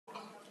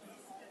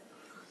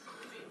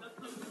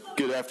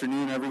Good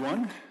afternoon,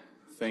 everyone.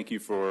 Thank you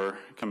for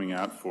coming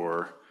out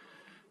for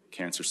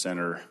Cancer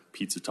Center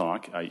Pizza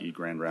Talk, i.e.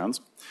 Grand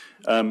Rounds.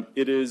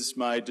 It is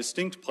my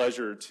distinct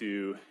pleasure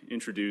to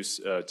introduce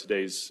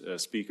today's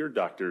speaker,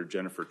 Dr.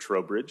 Jennifer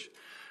Trowbridge.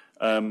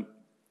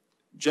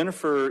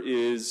 Jennifer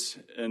is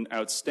an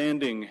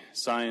outstanding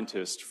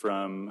scientist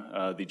from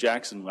the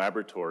Jackson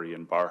Laboratory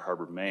in Bar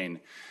Harbor, Maine.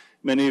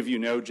 Many of you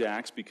know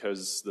JAX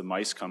because the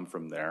mice come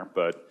from there,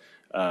 but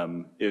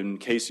in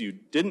case you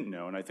didn't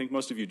know, and I think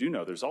most of you do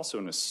know, there's also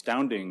an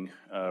astounding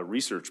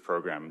research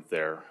program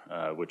there,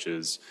 which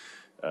is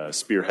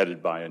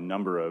spearheaded by a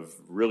number of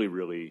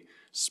really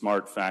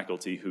smart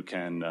faculty who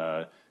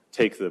can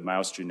take the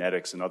mouse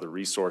genetics and other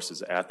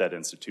resources at that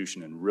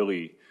institution and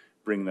really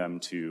bring them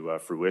to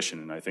fruition.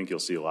 And I think you'll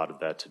see a lot of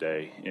that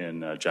today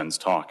in Jen's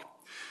talk.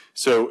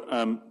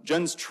 So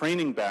Jen's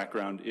training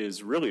background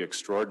is really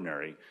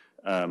extraordinary.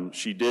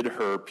 She did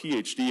her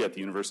PhD at the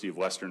University of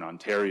Western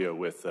Ontario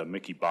with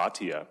Mickey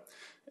Bhatia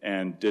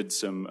and did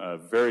some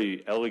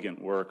very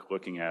elegant work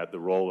looking at the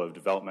role of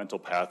developmental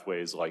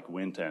pathways like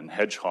Wnt and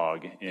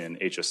hedgehog in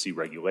HSC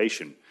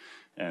regulation.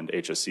 And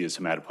HSC is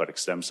hematopoietic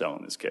stem cell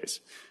in this case.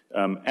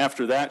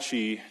 After that,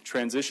 she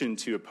transitioned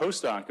to a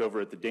postdoc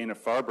over at the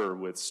Dana-Farber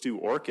with Stu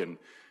Orkin,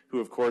 who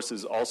of course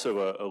is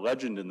also a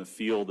legend in the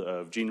field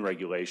of gene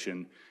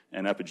regulation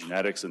and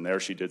epigenetics, and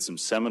there she did some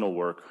seminal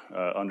work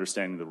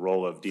understanding the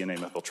role of DNA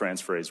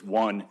methyltransferase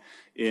 1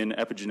 in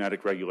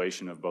epigenetic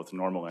regulation of both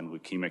normal and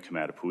leukemic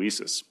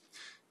hematopoiesis.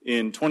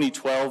 In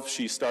 2012,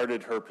 she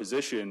started her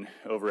position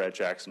over at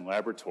Jackson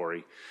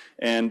Laboratory,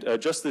 and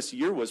just this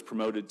year was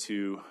promoted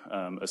to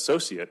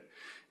associate.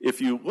 If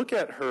you look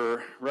at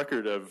her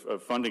record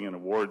of funding and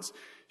awards,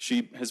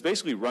 she has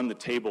basically run the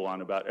table on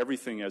about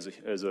everything as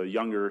a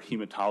younger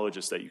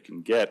hematologist that you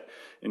can get,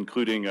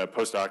 including a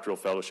postdoctoral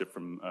fellowship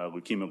from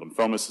Leukemia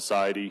Lymphoma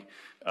Society,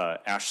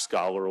 Ash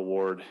Scholar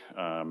Award,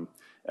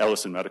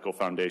 Ellison Medical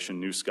Foundation,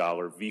 New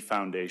Scholar, V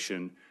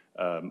Foundation,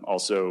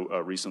 also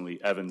recently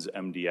Evans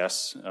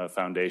MDS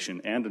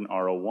Foundation, and an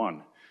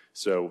R01.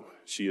 So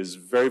she is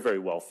very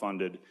well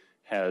funded,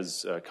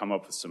 has come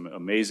up with some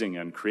amazing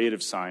and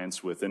creative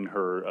science within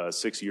her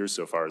 6 years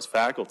so far as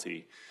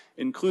faculty,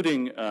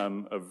 including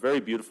a very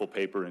beautiful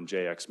paper in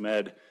JX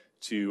Med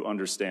to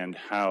understand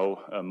how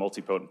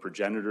multipotent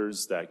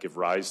progenitors that give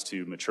rise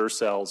to mature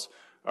cells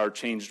are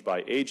changed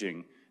by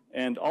aging,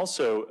 and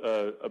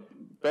also a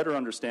better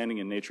understanding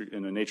in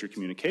a Nature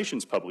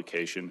Communications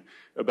publication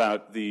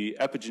about the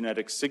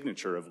epigenetic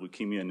signature of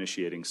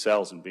leukemia-initiating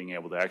cells and being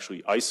able to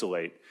actually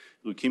isolate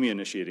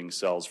leukemia-initiating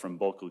cells from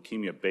bulk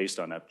leukemia based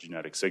on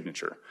epigenetic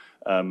signature.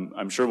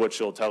 I'm sure what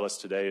she'll tell us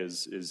today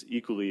is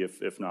equally,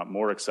 if not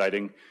more,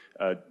 exciting.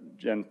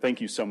 Jen, thank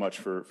you so much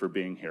for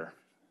being here.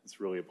 It's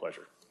really a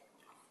pleasure.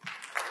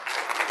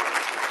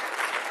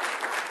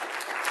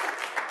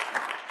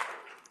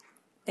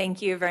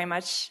 Thank you very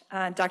much,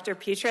 Dr.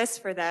 Petrus,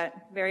 for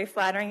that very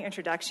flattering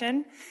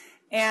introduction.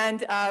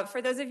 And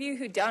for those of you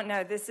who don't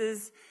know, this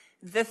is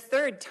the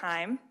third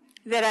time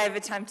that I've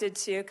attempted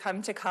to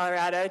come to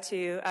Colorado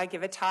to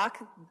give a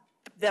talk.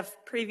 The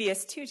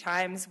previous two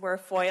times were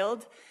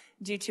foiled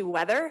due to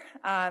weather.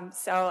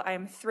 So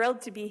I'm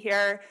thrilled to be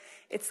here.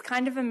 It's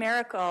kind of a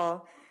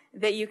miracle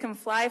that you can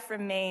fly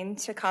from Maine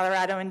to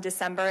Colorado in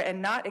December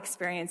and not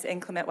experience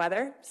inclement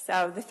weather.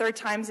 So the third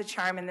time's a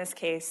charm in this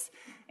case.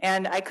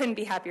 And I couldn't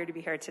be happier to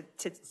be here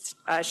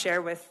to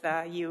share with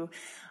you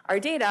our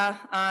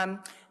data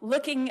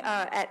looking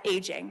at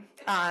aging.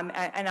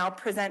 And I'll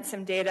present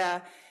some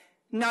data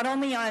not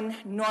only on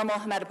normal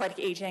hematopoietic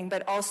aging,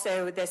 but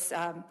also this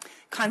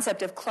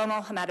concept of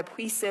clonal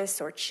hematopoiesis,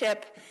 or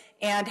CHIP,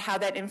 and how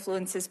that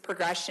influences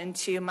progression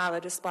to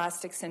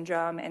myelodysplastic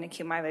syndrome and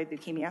acute myeloid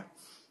leukemia.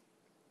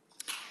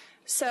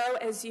 So,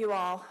 as you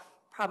all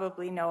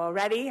probably know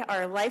already,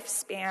 our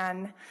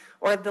lifespan,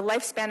 or the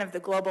lifespan of the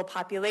global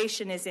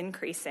population, is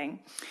increasing.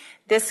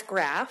 This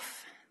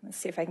graph, let's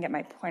see if I can get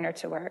my pointer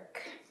to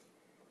work.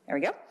 There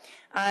we go.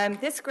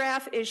 This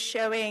graph is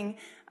showing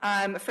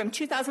from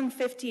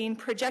 2015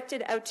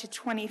 projected out to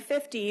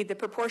 2050 the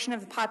proportion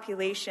of the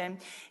population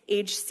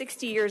aged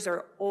 60 years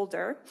or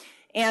older.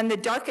 And the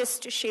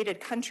darkest shaded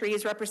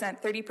countries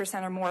represent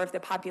 30% or more of the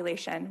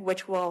population,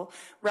 which will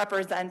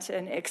represent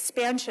an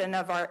expansion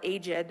of our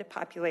aged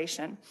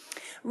population.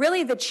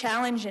 Really, the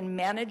challenge in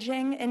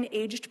managing an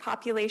aged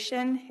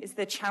population is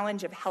the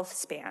challenge of health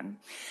span.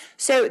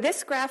 So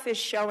this graph is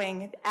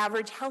showing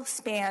average health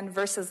span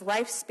versus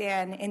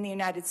lifespan in the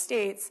United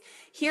States.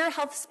 Here,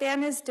 health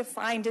span is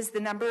defined as the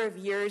number of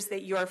years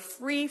that you're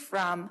free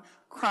from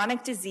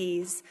chronic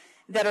disease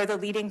that are the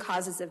leading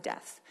causes of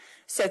death.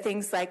 So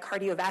things like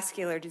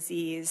cardiovascular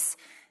disease,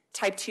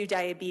 type 2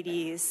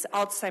 diabetes,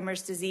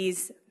 Alzheimer's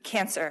disease,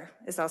 cancer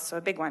is also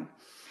a big one.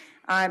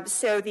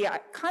 So the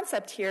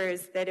concept here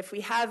is that if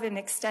we have an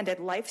extended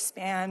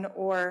lifespan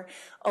or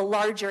a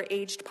larger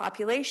aged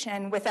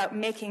population without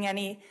making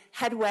any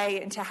headway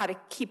into how to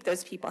keep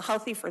those people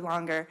healthy for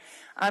longer,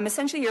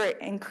 essentially you're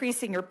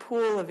increasing your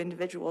pool of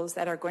individuals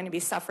that are going to be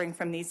suffering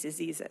from these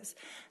diseases.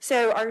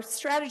 So our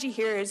strategy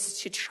here is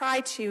to try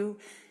to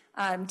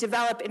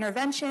develop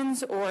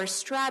interventions or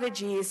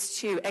strategies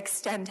to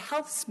extend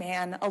health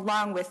span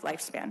along with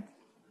lifespan.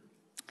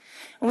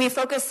 We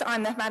focus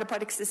on the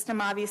hematopoietic system,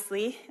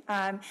 obviously.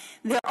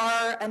 There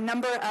are a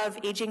number of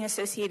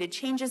aging-associated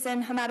changes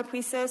in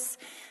hematopoiesis.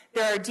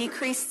 There are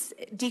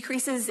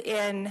decreases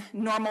in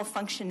normal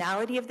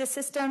functionality of the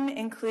system,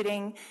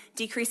 including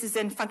decreases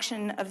in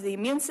function of the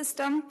immune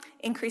system,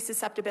 increased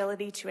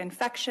susceptibility to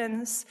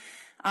infections,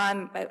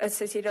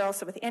 associated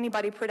also with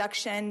antibody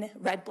production.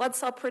 Red blood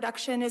cell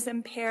production is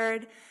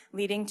impaired,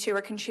 leading to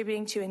or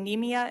contributing to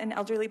anemia in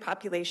elderly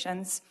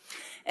populations.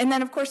 And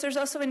then, of course, there's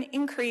also an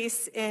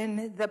increase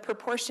in the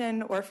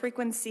proportion or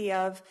frequency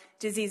of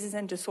diseases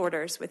and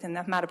disorders within the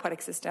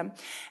hematopoietic system.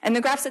 And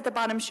the graphs at the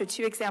bottom show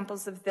two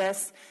examples of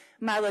this.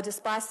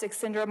 Myelodysplastic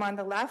syndrome on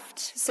the left.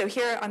 So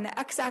here on the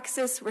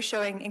x-axis, we're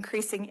showing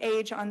increasing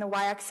age. On the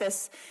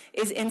y-axis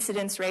is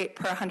incidence rate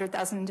per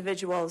 100,000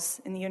 individuals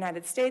in the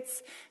United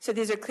States. So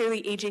these are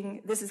clearly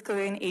aging. This is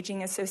clearly an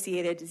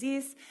aging-associated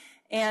disease.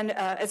 And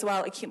as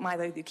well, acute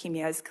myeloid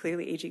leukemia is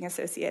clearly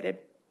aging-associated.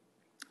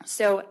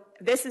 So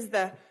this is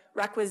the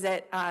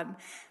requisite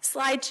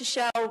slide to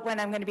show when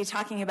I'm going to be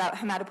talking about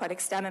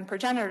hematopoietic stem and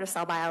progenitor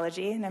cell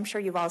biology. And I'm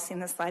sure you've all seen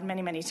this slide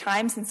many, many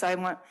times, and so I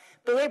won't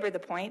belabor the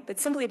point, but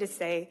simply to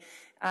say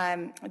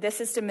the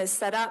system is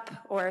set up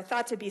or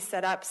thought to be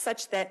set up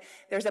such that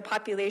there's a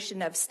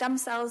population of stem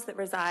cells that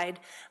reside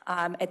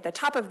at the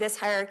top of this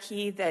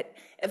hierarchy that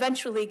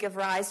eventually give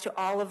rise to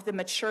all of the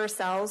mature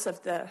cells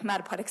of the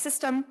hematopoietic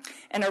system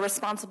and are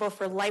responsible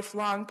for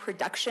lifelong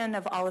production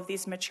of all of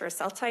these mature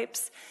cell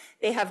types.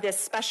 They have this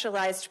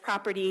specialized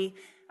property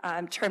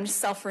termed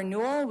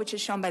self-renewal, which is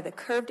shown by the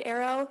curved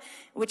arrow,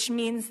 which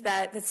means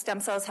that the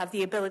stem cells have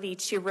the ability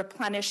to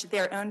replenish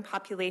their own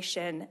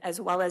population as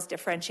well as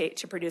differentiate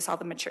to produce all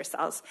the mature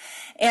cells.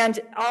 And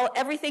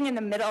everything in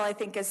the middle, I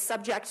think, is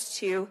subject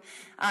to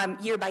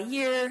year by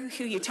year,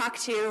 who you talk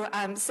to.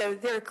 So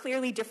there are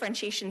clearly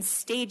differentiation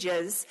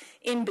stages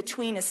in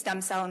between a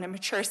stem cell and a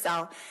mature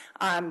cell,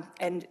 and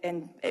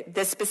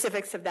the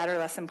specifics of that are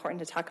less important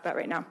to talk about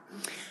right now.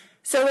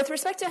 So with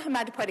respect to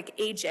hematopoietic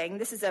aging,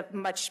 this is a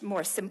much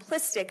more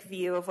simplistic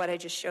view of what I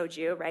just showed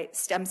you, right?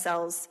 Stem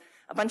cells,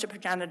 a bunch of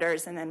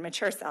progenitors, and then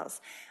mature cells.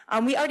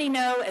 We already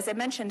know, as I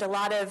mentioned, a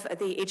lot of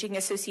the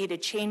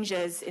aging-associated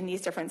changes in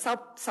these different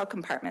cell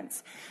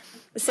compartments.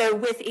 So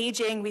with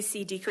aging, we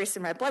see decrease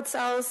in red blood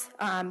cells.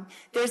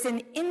 There's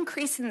an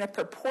increase in the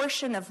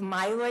proportion of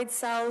myeloid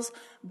cells,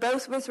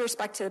 both with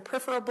respect to the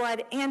peripheral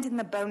blood and in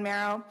the bone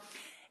marrow.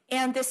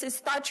 And this is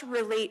thought to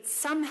relate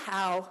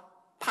somehow,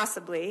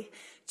 possibly,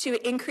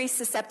 to increase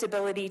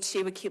susceptibility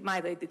to acute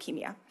myeloid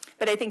leukemia.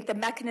 But I think the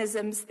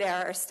mechanisms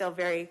there are still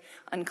very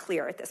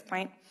unclear at this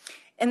point.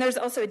 And there's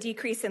also a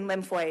decrease in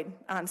lymphoid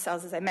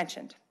cells, as I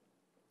mentioned.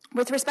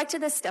 With respect to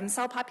the stem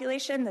cell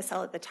population, the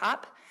cell at the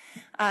top,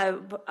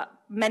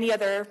 many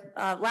other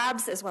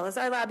labs, as well as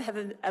our lab,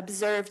 have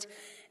observed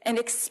an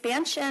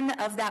expansion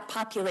of that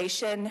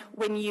population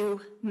when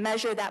you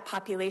measure that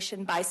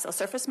population by cell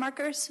surface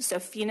markers, so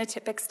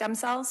phenotypic stem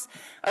cells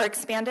are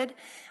expanded.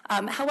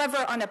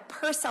 However, on a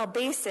per-cell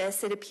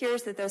basis, it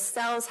appears that those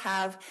cells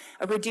have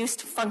a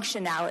reduced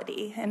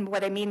functionality. And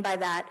what I mean by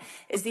that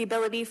is the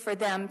ability for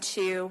them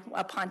to,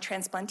 upon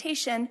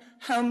transplantation,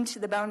 home to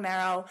the bone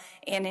marrow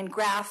and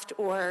engraft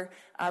or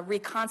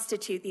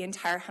reconstitute the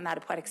entire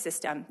hematopoietic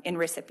system in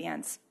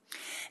recipients.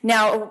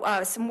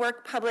 Now, some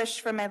work published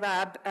from my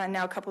lab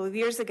now a couple of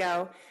years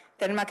ago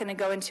that I'm not going to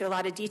go into a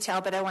lot of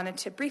detail, but I wanted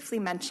to briefly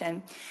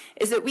mention,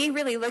 is that we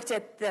really looked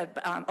at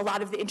a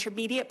lot of the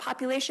intermediate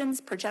populations,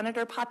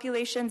 progenitor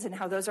populations, and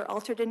how those are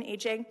altered in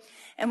aging.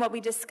 And what we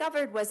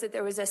discovered was that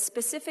there was a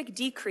specific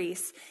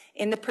decrease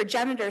in the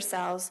progenitor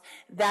cells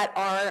that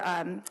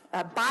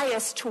are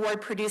biased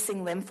toward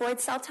producing lymphoid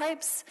cell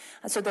types.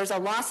 So there's a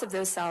loss of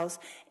those cells.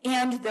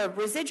 And the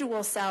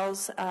residual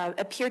cells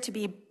appear to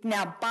be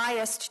now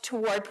biased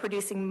toward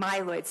producing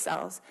myeloid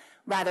cells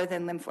rather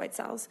than lymphoid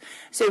cells.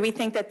 So we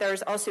think that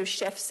there's also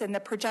shifts in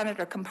the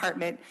progenitor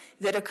compartment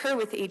that occur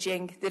with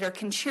aging that are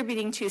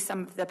contributing to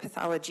some of the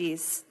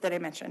pathologies that I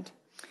mentioned.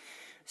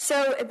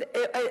 So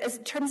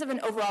in terms of an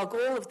overall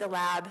goal of the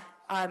lab,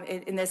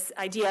 in this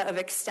idea of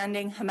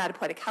extending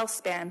hematopoietic health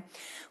span,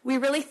 we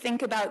really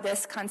think about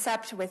this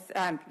concept with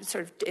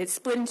it's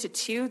split into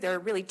two. There are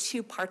really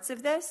two parts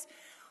of this.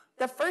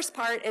 The first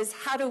part is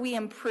how do we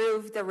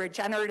improve the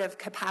regenerative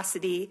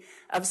capacity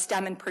of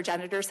stem and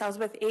progenitor cells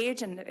with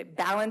age and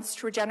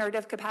balanced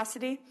regenerative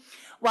capacity,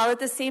 while at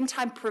the same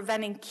time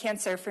preventing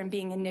cancer from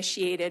being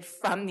initiated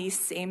from these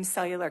same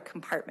cellular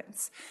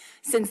compartments,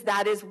 since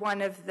that is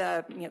one of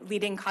the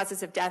leading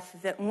causes of death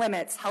that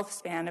limits health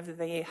span of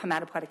the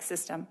hematopoietic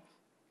system.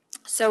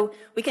 So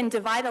we can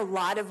divide a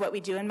lot of what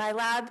we do in my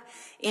lab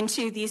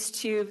into these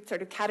two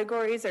sort of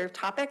categories or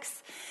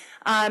topics.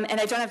 And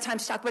I don't have time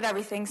to talk about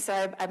everything,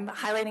 so I'm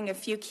highlighting a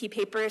few key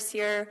papers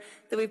here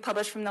that we've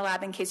published from the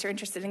lab in case you're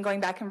interested in going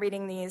back and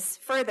reading these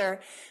further.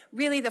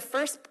 Really, the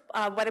first,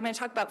 what I'm going to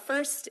talk about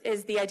first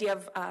is the idea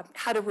of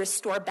how to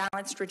restore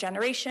balanced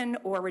regeneration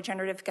or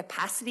regenerative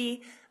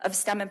capacity of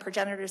stem and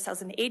progenitor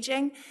cells in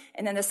aging.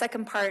 And then the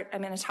second part,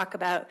 I'm going to talk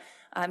about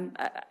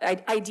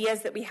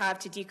ideas that we have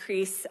to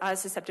decrease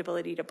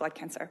susceptibility to blood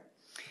cancer.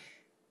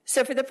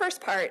 So for the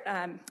first part,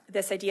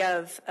 this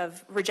idea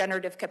of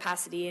regenerative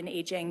capacity in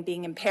aging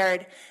being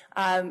impaired,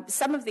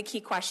 some of the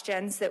key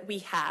questions that we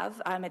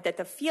have, that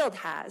the field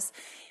has,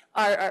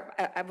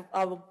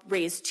 I'll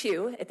raise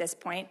two at this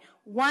point.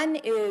 One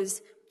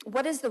is,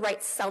 what is the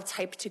right cell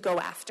type to go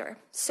after?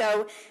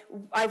 So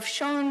I've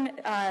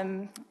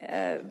shown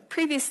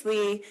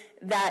previously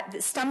that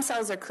the stem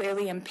cells are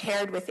clearly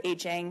impaired with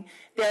aging.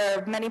 There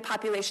are many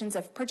populations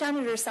of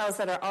progenitor cells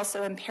that are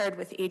also impaired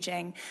with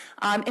aging.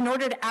 In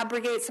order to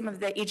abrogate some of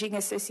the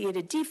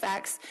aging-associated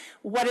defects,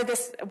 what are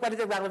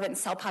the relevant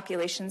cell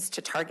populations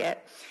to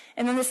target?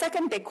 And then the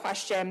second big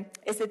question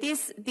is that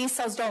these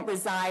cells don't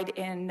reside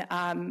in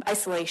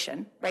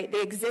isolation, right?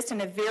 They exist in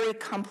a very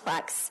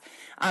complex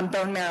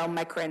bone marrow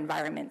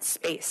microenvironment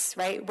space,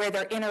 right, where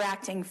they're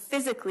interacting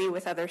physically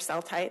with other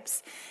cell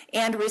types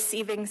and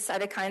receiving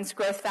cytokines,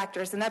 growth factors,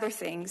 and other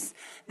things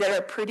that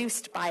are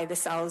produced by the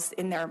cells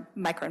in their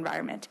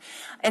microenvironment.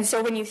 And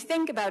so when you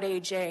think about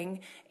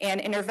aging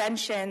and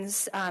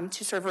interventions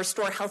to sort of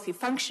restore healthy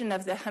function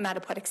of the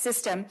hematopoietic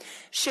system,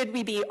 should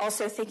we be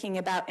also thinking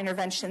about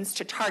interventions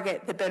to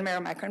target the bone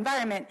marrow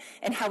microenvironment,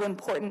 and how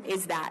important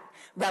is that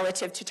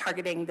relative to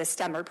targeting the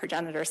stem or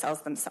progenitor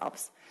cells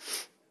themselves?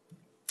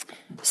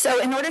 So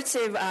in order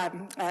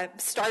to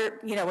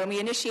start, when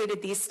we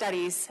initiated these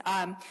studies,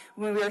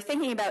 when we were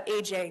thinking about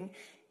aging,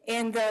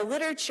 in the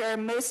literature,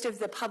 most of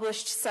the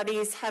published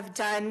studies have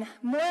done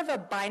more of a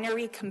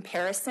binary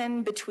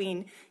comparison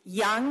between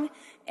young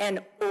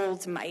and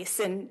old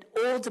mice. And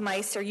old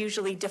mice are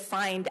usually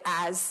defined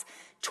as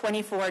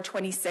 24,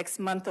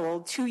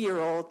 26-month-old,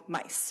 2-year-old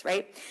mice,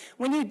 right?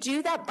 When you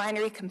do that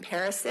binary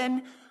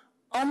comparison,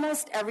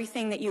 almost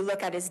everything that you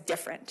look at is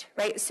different,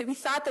 right? So we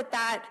thought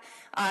that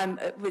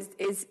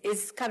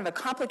is kind of a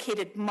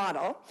complicated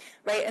model,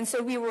 right? And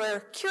so we were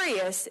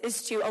curious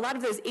as to a lot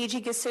of those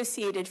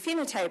aging-associated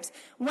phenotypes,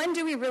 when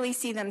do we really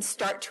see them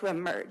start to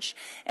emerge?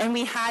 And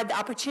we had the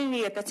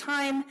opportunity at the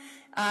time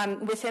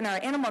within our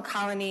animal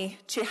colony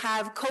to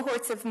have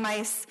cohorts of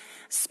mice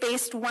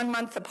spaced 1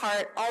 month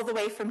apart all the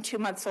way from 2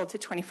 months old to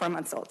 24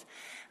 months old.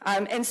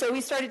 And so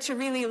we started to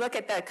really look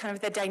at the kind of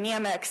the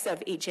dynamics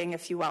of aging,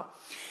 if you will.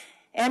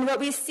 And what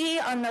we see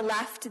on the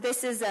left,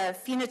 this is a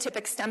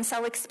phenotypic stem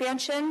cell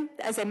expansion,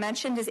 as I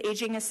mentioned, is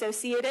aging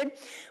associated,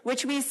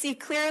 which we see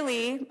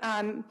clearly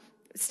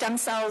stem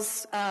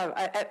cells,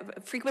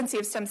 frequency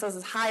of stem cells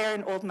is higher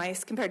in old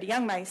mice compared to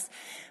young mice,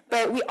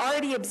 but we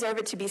already observe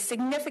it to be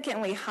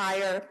significantly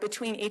higher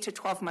between 8 to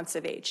 12 months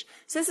of age.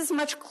 So this is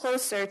much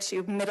closer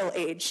to middle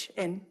age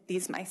in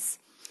these mice.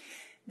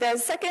 The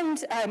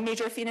second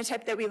major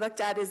phenotype that we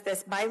looked at is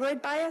this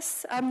myeloid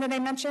bias that I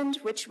mentioned,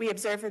 which we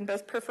observe in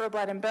both peripheral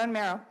blood and bone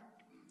marrow,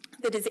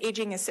 that is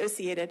aging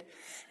associated.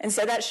 And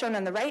so that's shown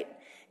on the right.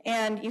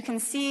 And you can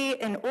see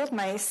in old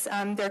mice,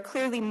 there are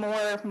clearly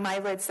more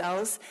myeloid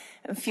cells,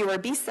 fewer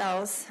B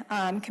cells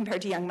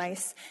compared to young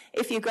mice.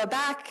 If you go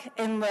back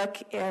and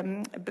look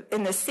in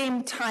the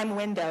same time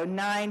window,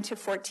 9 to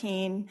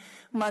 14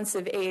 months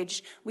of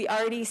age, we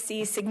already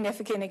see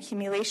significant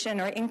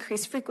accumulation or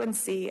increased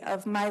frequency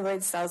of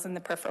myeloid cells in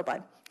the peripheral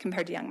blood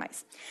compared to young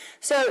mice.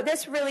 So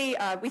this really,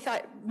 we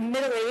thought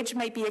middle age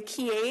might be a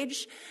key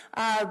age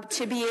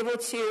to be able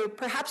to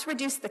perhaps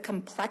reduce the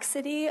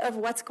complexity of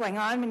what's going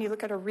on when you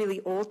look at a really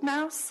old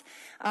mouse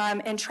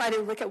and try to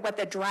look at what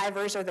the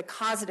drivers or the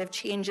causative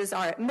changes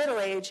are at middle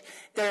age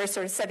that are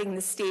sort of setting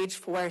the stage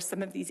for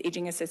some of these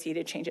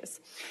aging-associated changes.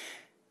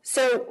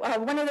 So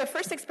one of the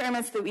first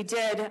experiments that we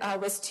did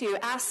was to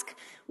ask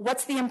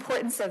what's the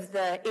importance of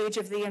the age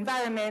of the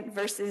environment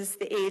versus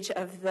the age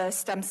of the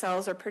stem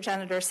cells or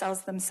progenitor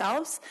cells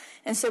themselves.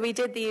 And so we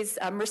did these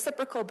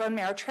reciprocal bone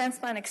marrow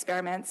transplant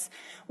experiments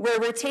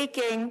where we're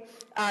taking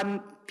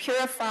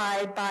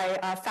purified by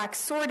FACS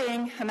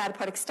sorting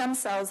hematopoietic stem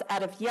cells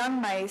out of young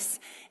mice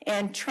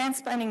and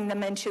transplanting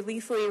them into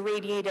lethally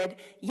irradiated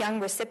young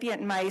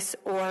recipient mice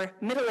or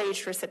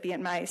middle-aged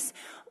recipient mice,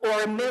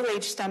 or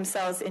middle-aged stem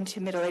cells into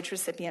middle-aged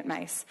recipient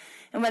mice.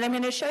 And what I'm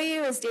going to show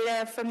you is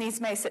data from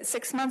these mice at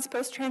 6 months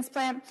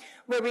post-transplant,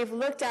 where we've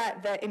looked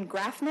at the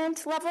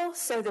engraftment level,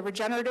 so the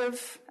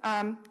regenerative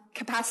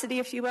capacity,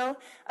 if you will,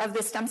 of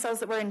the stem cells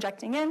that we're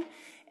injecting in,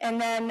 and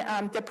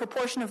then the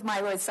proportion of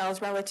myeloid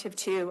cells relative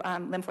to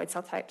lymphoid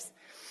cell types.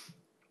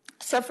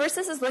 So first,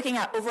 this is looking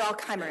at overall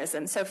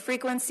chimerism, so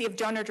frequency of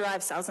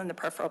donor-derived cells in the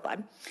peripheral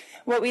blood.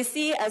 What we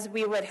see, as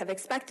we would have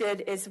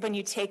expected, is when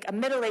you take a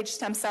middle-aged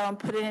stem cell and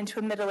put it into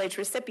a middle-aged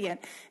recipient,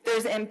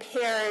 there's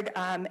impaired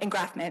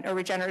engraftment or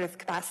regenerative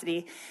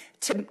capacity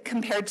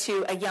compared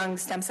to a young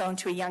stem cell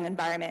into a young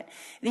environment.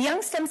 The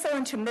young stem cell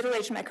into a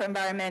middle-aged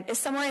microenvironment is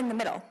somewhere in the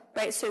middle,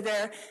 right? So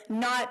they're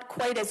not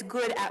quite as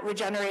good at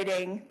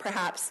regenerating,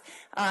 perhaps,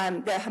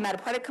 the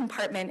hematopoietic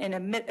compartment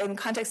in the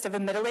context of a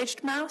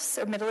middle-aged mouse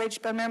or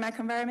middle-aged bone marrow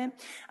microenvironment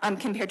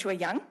compared to a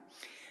young.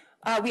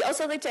 We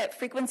also looked at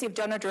frequency of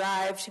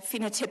donor-derived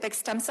phenotypic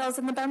stem cells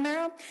in the bone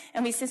marrow,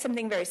 and we see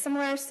something very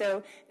similar.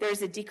 So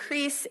there's a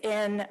decrease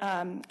in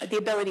the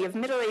ability of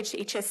middle-aged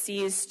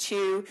HSCs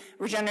to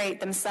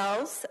regenerate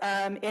themselves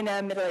in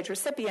a middle-aged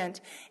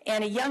recipient,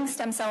 and a young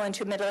stem cell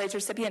into a middle-aged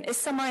recipient is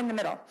somewhere in the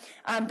middle,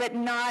 but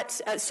not,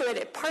 so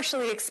it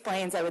partially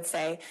explains, I would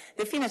say,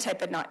 the phenotype,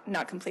 but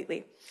not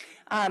completely.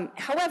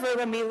 However,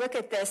 when we look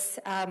at this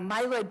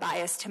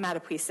myeloid-biased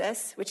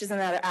hematopoiesis, which is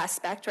another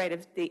aspect, right,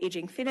 of the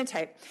aging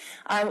phenotype,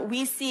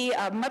 we see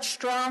a much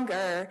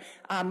stronger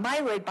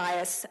myeloid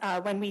bias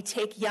when we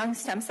take young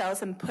stem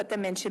cells and put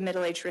them into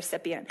middle-aged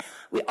recipient.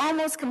 We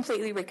almost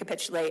completely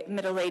recapitulate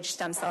middle-aged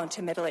stem cell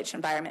into middle-aged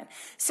environment,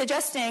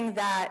 suggesting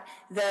that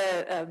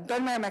the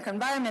bone marrow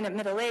microenvironment at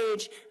middle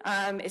age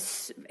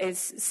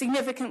is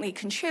significantly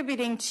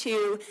contributing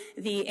to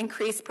the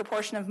increased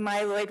proportion of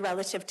myeloid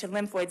relative to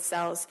lymphoid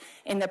cells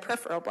in the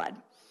peripheral blood.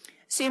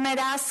 So you might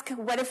ask,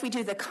 what if we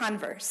do the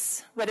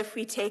converse? What if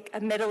we take a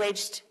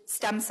middle-aged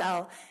stem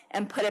cell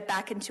and put it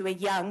back into a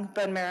young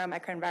bone marrow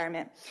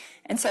microenvironment?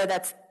 And so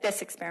that's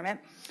this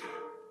experiment.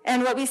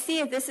 And what we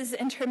see, this is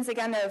in terms,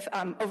 again, of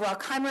overall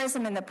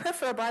chimerism in the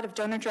peripheral blood of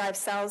donor-derived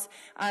cells.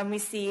 We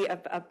see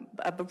a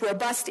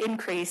robust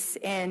increase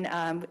in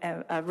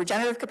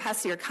regenerative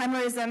capacity or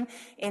chimerism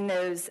in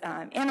those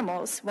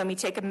animals when we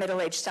take a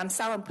middle-aged stem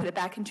cell and put it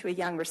back into a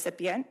young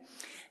recipient.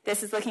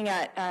 This is looking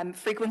at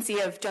frequency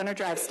of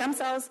donor-derived stem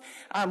cells.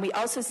 We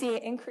also see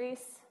an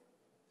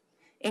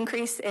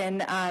increase in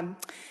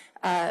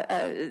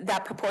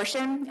that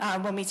proportion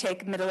when we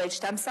take middle-aged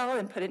stem cell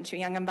and put it into a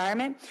young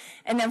environment.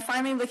 And then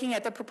finally, looking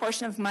at the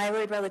proportion of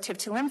myeloid relative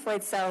to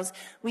lymphoid cells,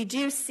 we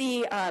do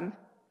see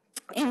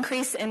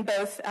increase in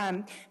both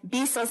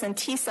B cells and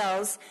T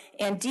cells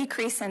and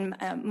decrease in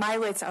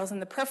myeloid cells in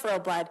the peripheral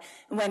blood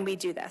when we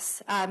do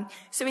this.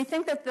 So we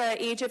think that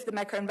the age of the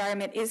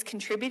microenvironment is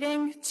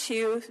contributing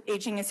to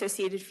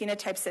aging-associated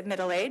phenotypes at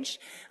middle age.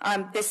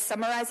 This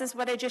summarizes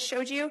what I just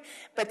showed you,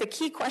 but the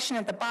key question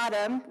at the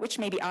bottom, which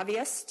may be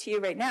obvious to you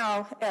right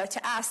now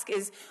to ask,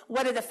 is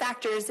what are the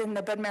factors in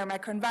the bone marrow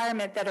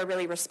microenvironment that are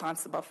really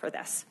responsible for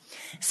this?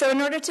 So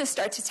in order to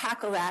start to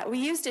tackle that, we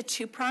used a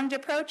two-pronged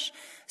approach.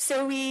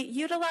 So we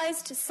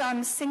utilized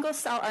some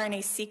single-cell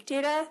RNA-seq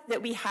data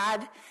that we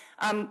had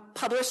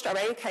published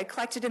already,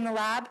 collected in the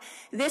lab.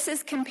 This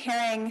is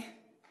comparing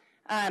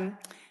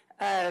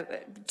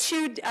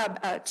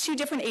two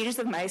different ages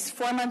of mice,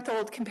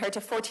 4-month-old compared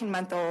to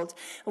 14-month-old.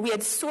 We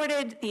had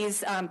sorted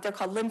these, they're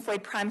called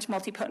lymphoid primed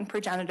multipotent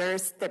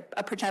progenitors,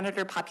 a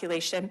progenitor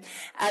population,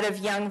 out of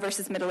young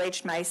versus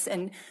middle-aged mice,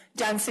 and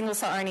done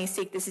single-cell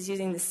RNA-seq. This is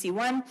using the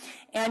C1.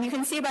 And you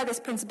can see by this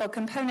principal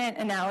component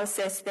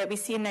analysis that we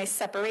see a nice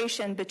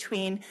separation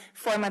between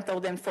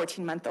 4-month-old and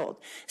 14-month-old.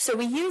 So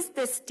we used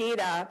this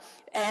data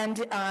and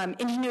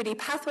ingenuity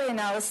pathway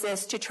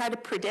analysis to try to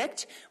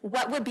predict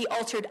what would be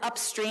altered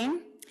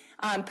upstream,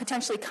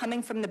 potentially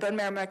coming from the bone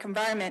marrow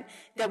microenvironment,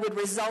 that would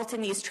result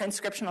in these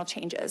transcriptional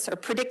changes, or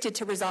predicted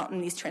to result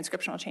in these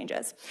transcriptional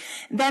changes.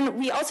 Then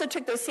we also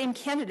took those same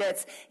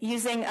candidates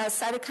using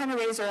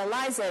cytokinase or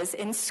ELISAs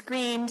in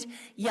screened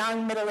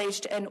young,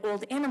 middle-aged, and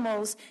old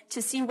animals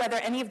to see whether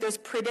any of those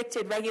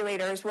predicted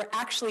regulators were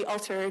actually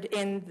altered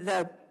in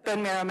the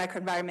bone marrow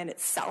microenvironment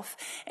itself.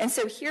 And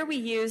so here we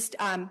used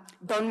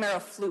bone marrow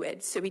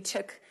fluid. So we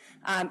took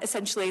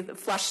essentially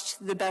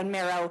flushed the bone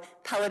marrow,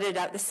 pelleted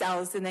out the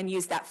cells, and then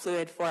used that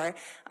fluid for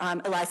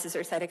ELISAs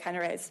or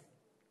cytokinase.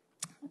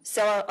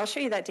 So I'll show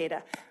you that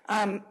data.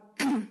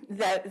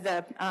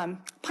 The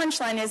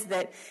punchline is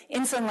that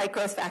insulin-like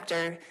growth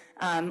factor,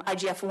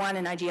 IGF-1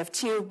 and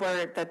IGF-2,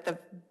 were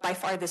by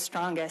far the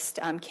strongest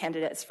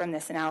candidates from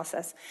this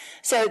analysis.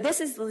 So this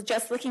is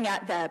just looking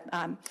at the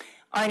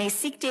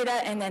RNA-seq data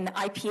and then the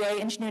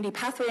IPA, ingenuity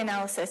pathway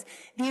analysis.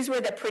 These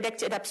were the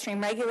predicted upstream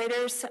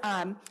regulators.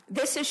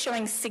 This is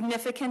showing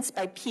significance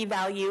by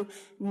p-value,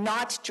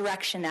 not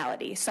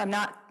directionality. So I'm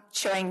not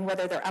showing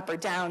whether they're up or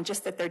down,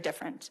 just that they're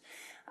different.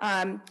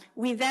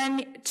 We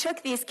then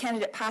took these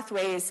candidate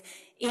pathways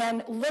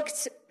and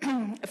looked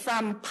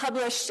from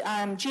published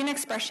gene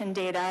expression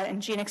data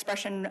and gene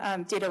expression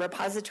data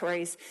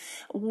repositories,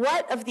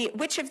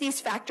 which of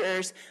these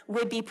factors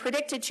would be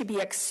predicted to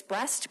be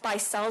expressed by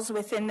cells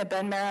within the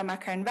bone marrow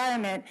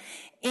microenvironment,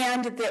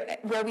 and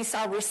where we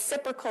saw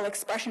reciprocal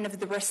expression of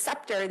the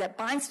receptor that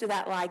binds to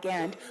that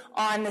ligand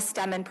on the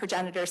stem and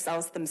progenitor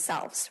cells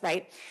themselves,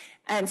 right?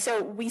 And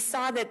so we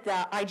saw that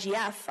the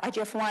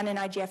IGF-1 and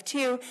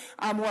IGF-2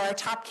 were our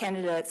top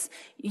candidates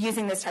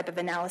using this type of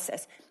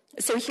analysis.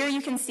 So here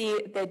you can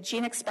see the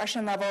gene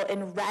expression level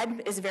in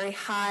red is very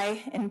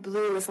high, in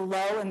blue is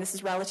low, and this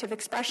is relative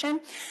expression.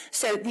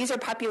 So these are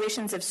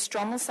populations of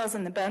stromal cells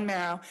in the bone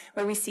marrow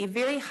where we see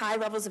very high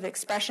levels of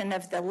expression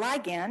of the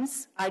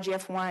ligands,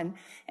 IGF-1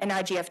 and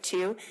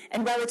IGF-2,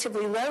 and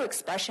relatively low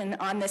expression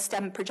on the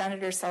stem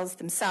progenitor cells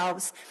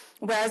themselves.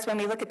 Whereas when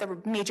we look at the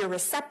major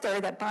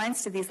receptor that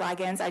binds to these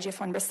ligands,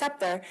 IGF-1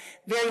 receptor,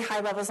 very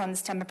high levels on the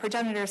stem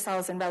progenitor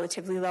cells and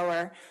relatively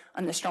lower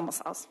on the stromal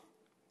cells.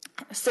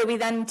 So we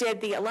then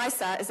did the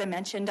ELISA, as I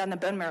mentioned, on the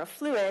bone marrow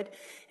fluid,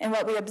 and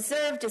what we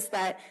observed is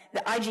that the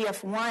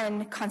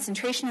IGF-1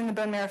 concentration in the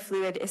bone marrow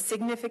fluid is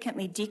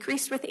significantly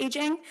decreased with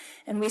aging,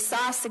 and we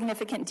saw a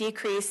significant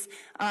decrease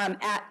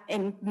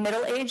in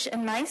middle age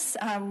in mice,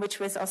 which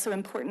was also an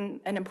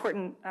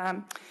important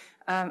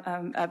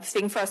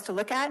thing for us to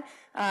look at.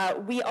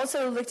 We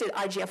also looked at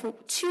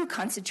IGF-2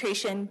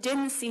 concentration,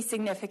 didn't see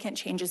significant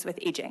changes with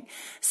aging.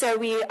 So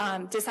we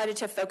decided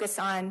to focus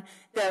on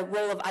the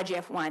role of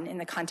IGF-1 in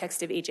the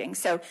context of aging.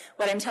 So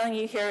what I'm telling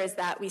you here is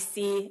that we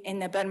see in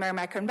the bone marrow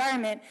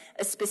microenvironment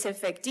a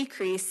specific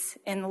decrease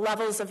in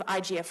levels of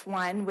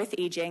IGF-1 with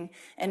aging,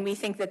 and we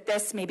think that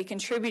this may be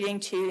contributing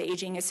to the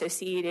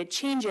aging-associated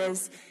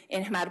changes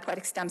in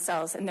hematopoietic stem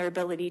cells and their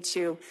ability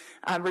to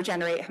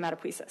regenerate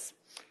hematopoiesis.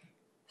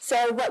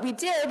 So what we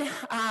did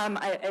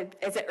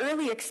as an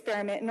early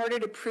experiment, in order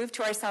to prove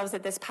to ourselves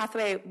that this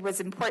pathway was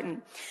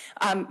important,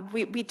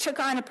 we took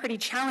on a pretty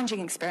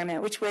challenging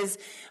experiment, which was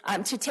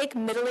to take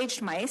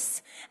middle-aged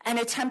mice and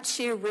attempt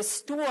to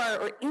restore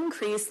or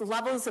increase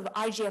levels of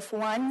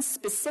IGF-1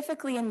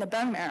 specifically in the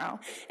bone marrow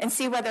and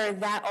see whether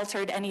that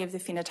altered any of the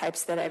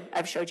phenotypes that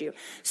I've showed you.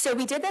 So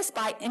we did this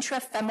by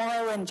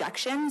intrafemoral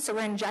injection. So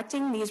we're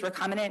injecting these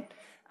recombinant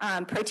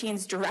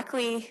proteins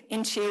directly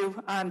into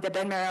the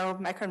bone marrow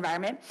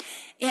microenvironment.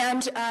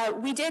 And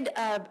we did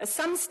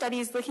some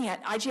studies looking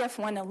at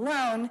IGF-1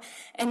 alone,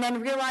 and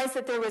then realized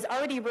that there was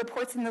already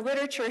reports in the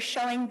literature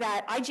showing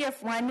that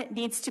IGF-1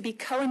 needs to be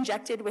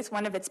co-injected with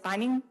one of its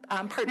binding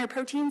partner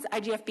proteins,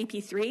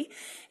 IGF-BP3,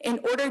 in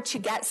order to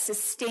get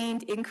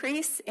sustained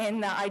increase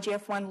in the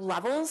IGF-1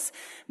 levels,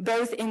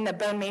 both in the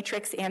bone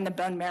matrix and the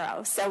bone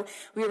marrow. So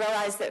we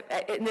realized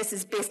that, and this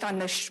is based on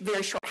the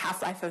very short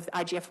half-life of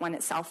IGF-1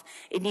 itself,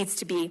 it needs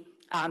to be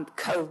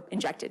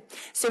co-injected.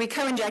 So we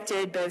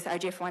co-injected both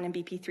IGF-1 and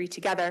BP3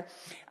 together.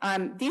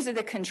 These are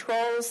the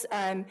controls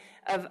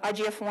of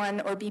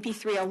IGF-1 or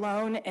BP3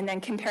 alone, and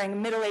then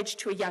comparing middle-aged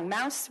to a young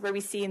mouse, where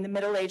we see in the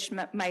middle-aged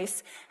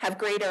mice have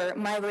greater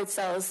myeloid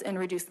cells and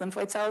reduced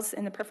lymphoid cells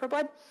in the peripheral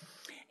blood.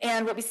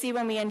 And what we see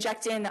when we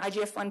inject in the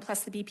IGF-1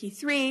 plus the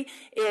BP3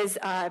 is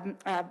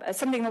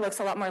something that looks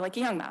a lot more like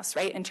a young mouse,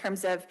 right, in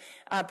terms of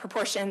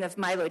proportion of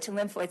myeloid to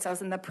lymphoid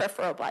cells in the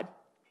peripheral blood.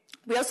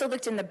 We also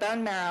looked in the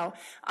bone marrow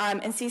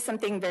and see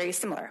something very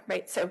similar,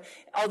 right? So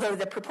although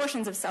the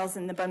proportions of cells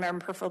in the bone marrow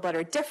and peripheral blood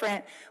are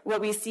different,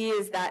 what we see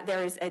is that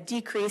there is a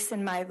decrease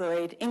in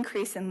myeloid,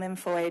 increase in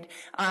lymphoid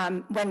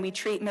when we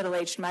treat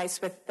middle-aged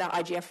mice with the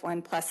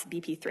IGF-1 plus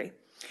BP3.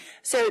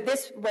 So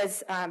this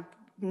was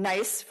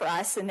nice for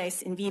us, a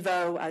nice in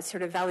vivo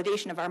sort of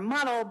validation of our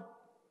model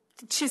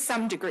to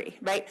some degree,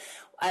 right?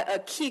 A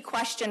key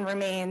question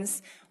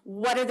remains,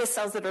 what are the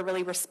cells that are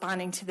really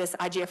responding to this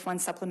IGF-1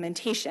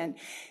 supplementation?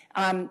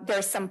 There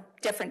are some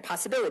different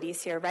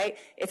possibilities here, right?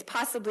 It's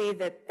possibly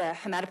that the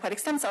hematopoietic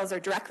stem cells are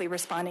directly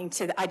responding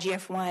to the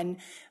IGF-1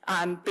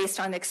 based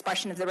on the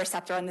expression of the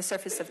receptor on the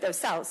surface of those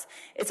cells.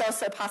 It's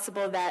also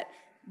possible that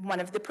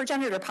one of the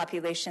progenitor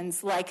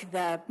populations, like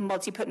the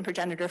multipotent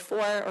progenitor 4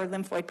 or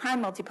lymphoid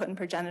prime multipotent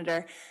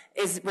progenitor,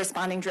 is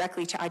responding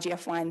directly to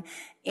IGF-1.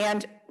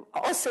 And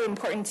also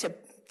important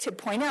to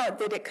point out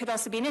that it could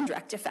also be an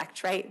indirect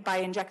effect, right? By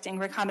injecting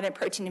recombinant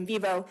protein in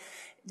vivo,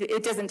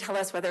 it doesn't tell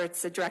us whether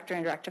it's a direct or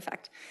indirect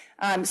effect.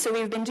 So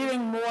we've been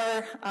doing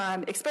more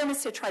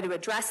experiments to try to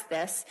address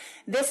this.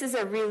 This is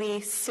a really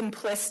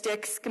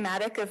simplistic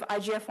schematic of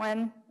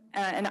IGF-1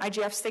 and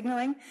IGF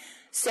signaling.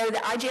 So the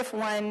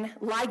IGF-1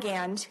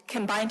 ligand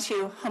can bind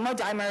to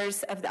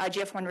homodimers of the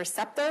IGF-1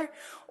 receptor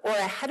or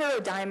a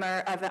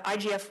heterodimer of the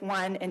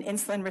IGF-1 and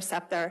insulin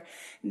receptor.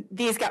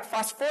 These get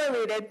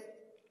phosphorylated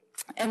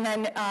and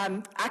then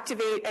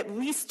activate at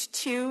least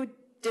two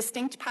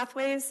distinct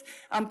pathways,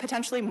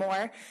 potentially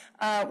more.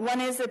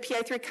 One is a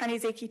PI3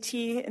 kinase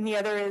AKT, and the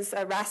other is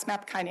a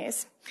RAS-MAP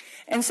kinase.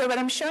 And so what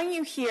I'm showing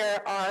you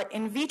here are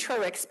in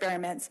vitro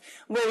experiments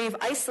where we've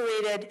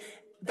isolated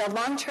the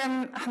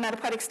long-term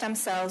hematopoietic stem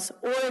cells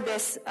or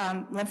this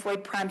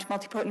lymphoid primed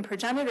multipotent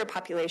progenitor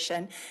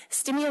population,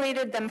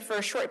 stimulated them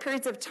for short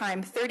periods of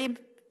time, 30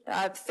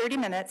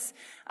 minutes,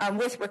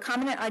 with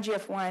recombinant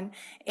IGF-1,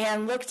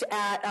 and looked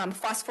at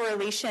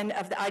phosphorylation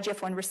of the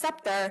IGF-1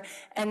 receptor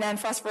and then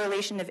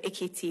phosphorylation of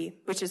AKT,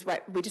 which is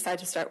what we decided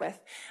to start with.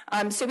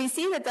 So we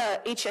see that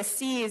the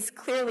HSCs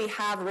clearly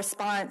have a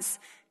response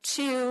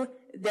to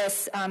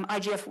this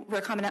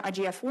recombinant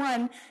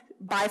IGF-1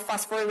 by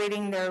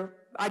phosphorylating their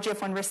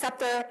IGF-1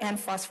 receptor and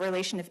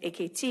phosphorylation of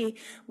AKT,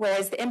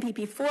 whereas the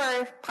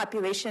MPP4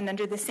 population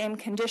under the same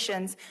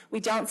conditions, we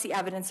don't see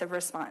evidence of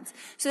response.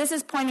 So this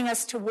is pointing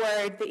us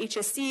toward the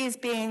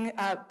HSCs being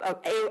a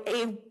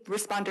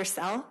responder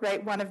cell,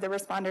 right, one of the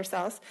responder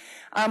cells.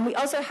 We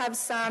also have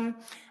some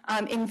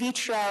in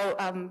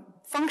vitro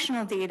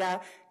functional data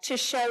to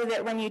show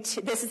that when you,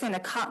 this is in a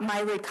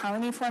myeloid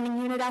colony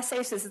forming unit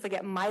assay, so this is like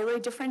a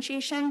myeloid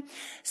differentiation.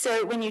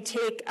 So when you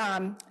take,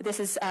 this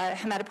is a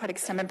hematopoietic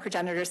stem and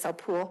progenitor cell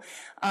pool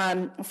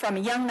from a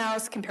young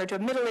mouse compared to a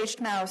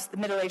middle-aged mouse, the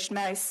middle-aged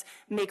mice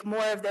make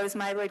more of those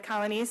myeloid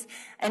colonies.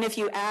 And if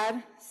you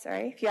add,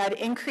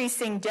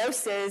 increasing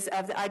doses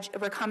of the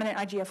recombinant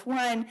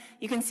IGF-1,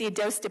 you can see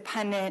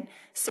dose-dependent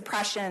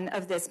suppression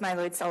of this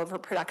myeloid cell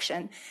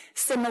overproduction,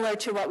 similar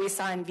to what we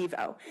saw in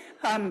vivo.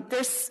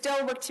 There's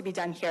still work to be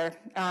done here.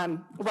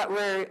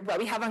 What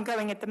we have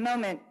ongoing at the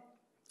moment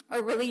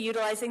are really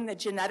utilizing the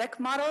genetic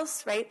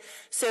models, right?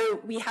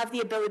 So we have the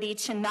ability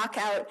to knock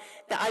out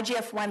the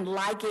IGF-1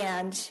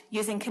 ligand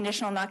using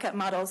conditional knockout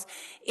models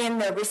in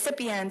the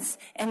recipients,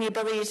 and the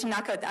ability to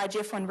knock out the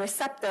IGF-1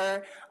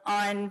 receptor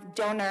on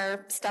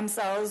donor stem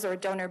cells or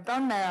donor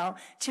bone marrow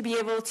to be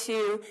able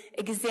to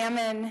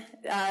examine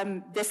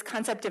this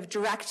concept of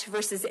direct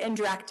versus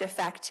indirect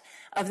effect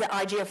of the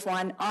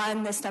IGF-1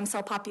 on the stem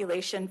cell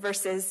population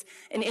versus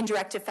an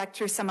indirect effect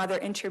through some other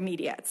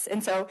intermediates.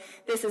 And so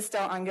this is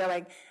still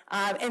ongoing.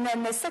 And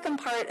then the second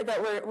part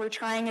that we're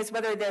trying is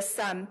whether this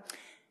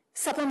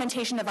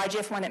supplementation of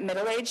IGF-1 at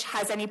middle age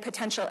has any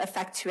potential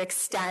effect to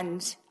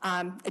extend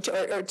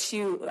or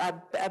to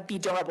be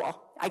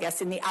durable, I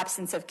guess, in the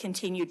absence of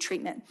continued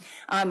treatment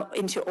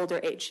into older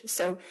age.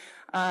 So,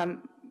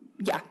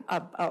 yeah,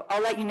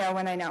 I'll let you know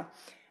when I know.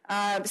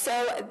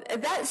 So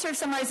that sort of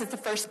summarizes the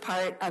first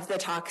part of the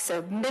talk.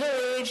 So middle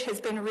age has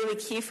been really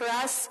key for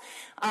us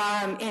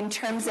in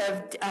terms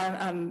of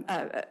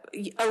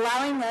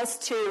allowing us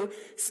to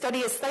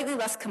study a slightly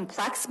less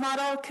complex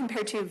model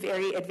compared to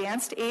very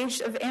advanced age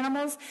of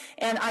animals,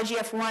 and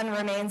IGF-1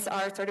 remains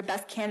our sort of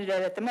best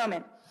candidate at the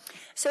moment.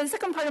 So the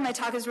second part of my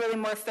talk is really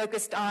more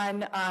focused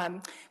on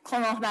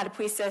clonal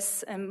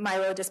hematopoiesis and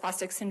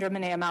myelodysplastic syndrome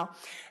in AML.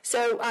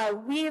 So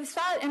we've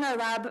thought in our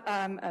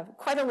lab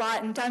quite a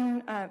lot and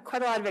done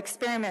quite a lot of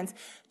experiments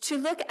to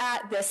look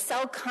at the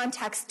cell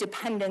context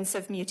dependence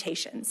of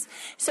mutations.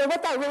 So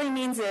what that really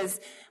means is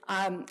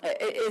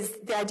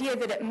the idea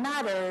that it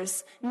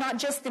matters not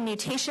just the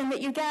mutation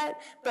that you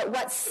get, but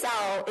what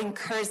cell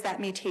incurs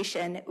that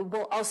mutation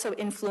will also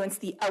influence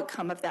the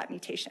outcome of that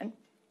mutation.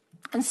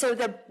 And so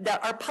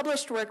our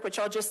published work, which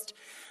I'll just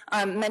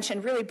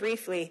mention really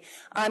briefly,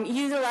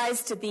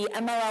 utilized the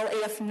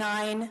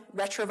MLL-AF9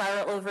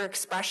 retroviral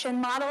overexpression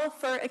model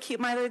for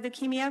acute myeloid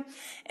leukemia.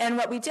 And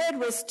what we did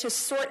was to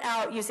sort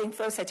out, using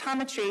flow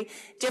cytometry,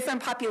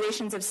 different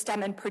populations of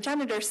stem and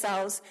progenitor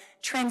cells,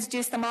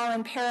 transduce them all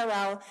in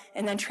parallel,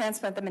 and then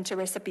transplant them into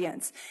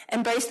recipients.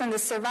 And based on the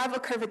survival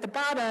curve at the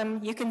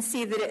bottom, you can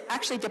see that it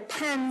actually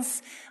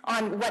depends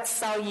on what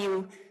cell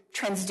you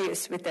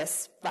transduce with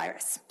this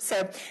virus.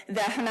 So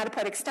the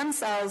hematopoietic stem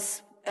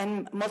cells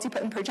and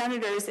multipotent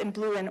progenitors in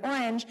blue and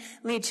orange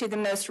lead to the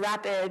most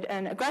rapid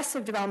and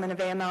aggressive development of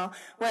AML,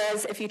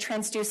 whereas if you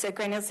transduce a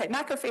granulocyte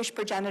macrophage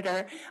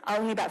progenitor,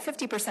 only about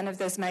 50% of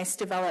those mice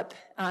develop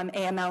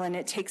AML, and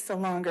it takes a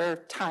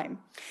longer time.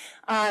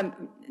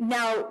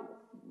 Now,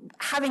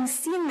 having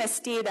seen this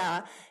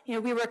data,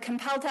 we were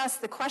compelled to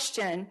ask the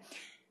question,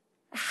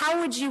 how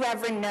would you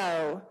ever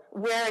know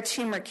where a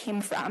tumor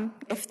came from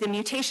if the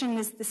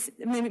mutations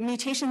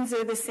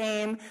are the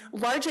same?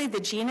 Largely the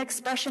gene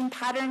expression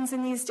patterns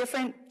in these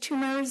different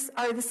tumors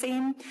are the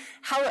same.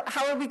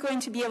 How are we going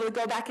to be able to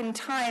go back in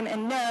time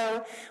and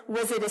know,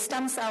 was it a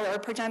stem cell or a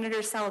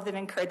progenitor cell that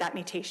incurred that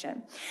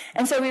mutation?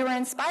 And so we were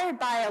inspired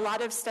by a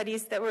lot of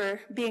studies that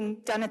were being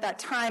done at that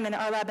time in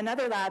our lab and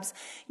other labs,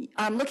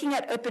 looking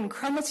at open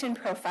chromatin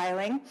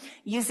profiling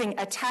using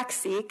a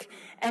TAC-seq.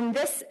 And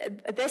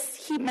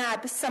this heat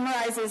map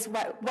summarizes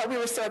what we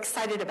were so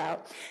excited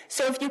about.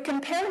 So if you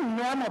compare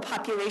normal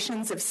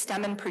populations of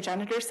stem and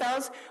progenitor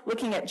cells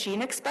looking at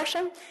gene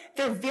expression,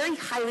 they're very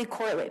highly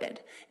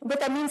correlated.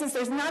 What that means is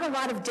there's not a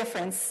lot of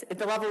difference at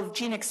the level of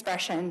gene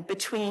expression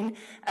between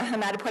a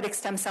hematopoietic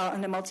stem cell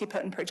and a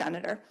multipotent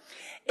progenitor.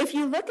 If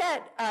you look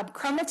at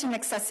chromatin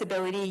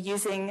accessibility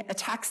using a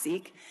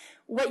TAC-seq,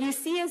 what you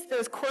see is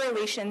those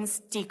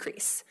correlations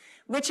decrease,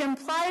 which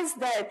implies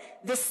that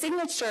the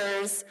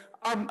signatures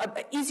are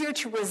easier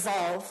to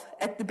resolve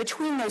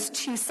between those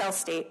two cell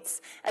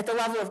states at the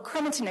level of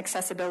chromatin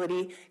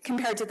accessibility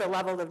compared to the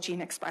level of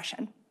gene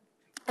expression.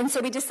 And so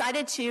we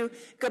decided to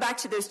go back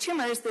to those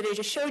tumors that I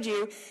just showed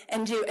you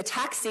and do a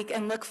TAC-seq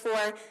and look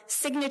for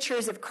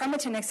signatures of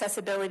chromatin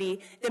accessibility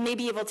that may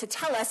be able to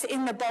tell us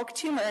in the bulk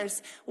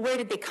tumors, where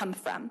did they come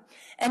from?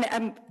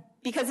 And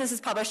because this is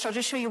published, I'll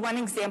just show you one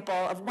example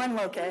of one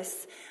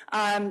locus.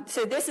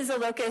 So this is a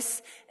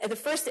locus at the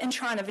first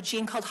intron of a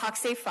gene called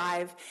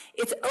HOXA5.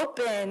 It's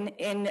open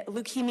in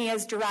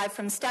leukemias derived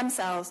from stem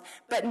cells,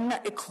 but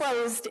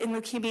closed in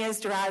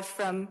leukemias derived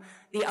from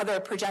the other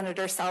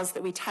progenitor cells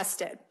that we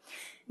tested.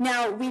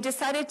 Now, we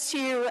decided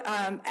to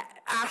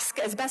ask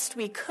as best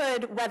we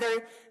could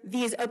whether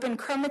these open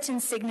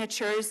chromatin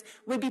signatures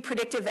would be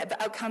predictive of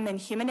outcome in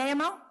human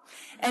AML.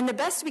 And the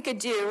best we could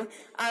do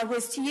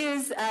was to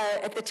use,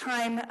 at the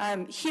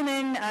time,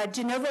 human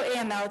de novo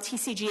AML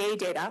TCGA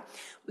data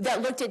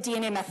that looked at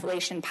DNA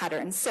methylation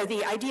patterns. So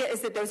the idea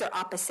is that those are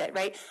opposite,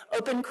 right?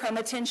 Open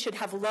chromatin should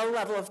have low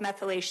level of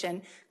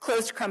methylation.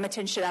 Closed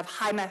chromatin should have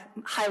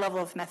high level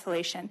of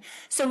methylation.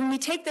 So when we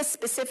take this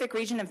specific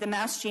region of the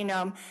mouse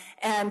genome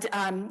and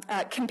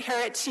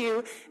compare it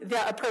to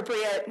the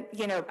appropriate,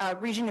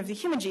 region of the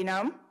human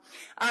genome,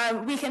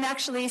 we can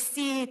actually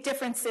see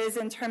differences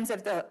in terms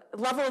of the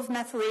level of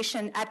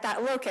methylation at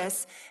that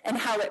locus and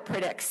how it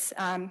predicts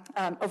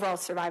overall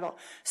survival.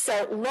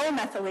 So low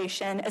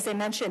methylation, as I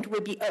mentioned,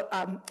 would be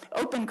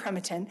open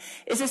chromatin,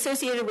 is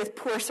associated with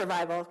poor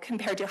survival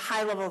compared to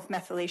high level of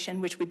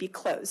methylation, which would be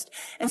closed.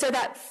 And so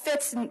that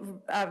fits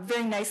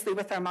very nicely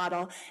with our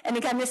model. And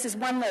again, this is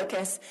one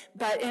locus,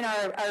 but in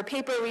our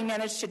paper, we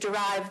managed to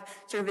derive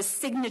sort of a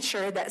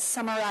signature that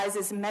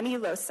summarizes many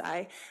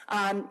loci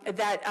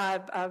that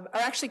are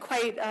actually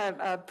quite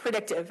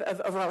predictive of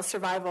overall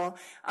survival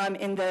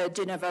in the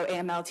de novo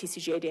AML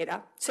TCGA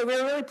data. So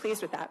we're really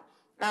pleased with that.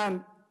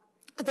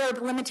 There are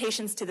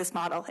limitations to this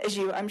model, as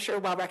you, I'm sure,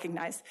 well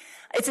recognize.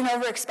 It's an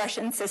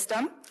overexpression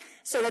system,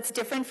 so that's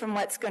different from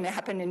what's going to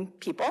happen in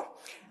people.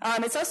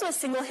 It's also a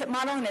single hit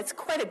model, and it's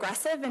quite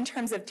aggressive in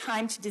terms of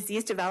time to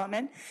disease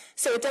development,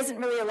 so it doesn't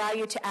really allow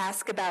you to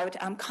ask about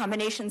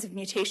combinations of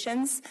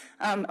mutations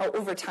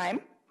over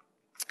time.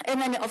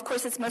 And then, of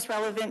course, it's most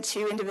relevant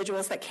to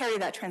individuals that carry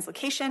that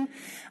translocation,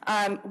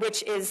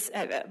 which is,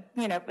 a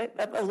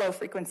low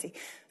frequency.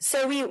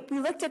 So we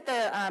looked at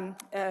the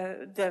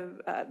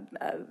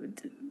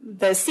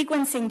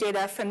sequencing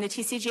data from the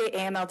TCGA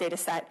AML data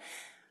set.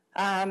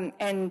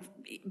 And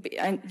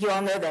you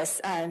all know this.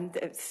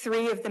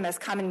 Three of the most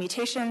common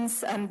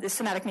mutations, the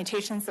somatic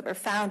mutations that were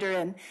found are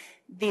in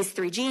these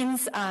three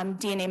genes,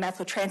 DNA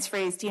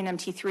methyltransferase,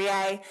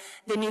 DNMT3A,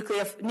 the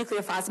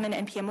nucleophosmin,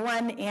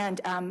 NPM1,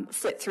 and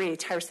FLT3,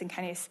 tyrosine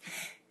kinase.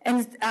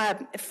 And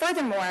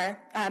furthermore,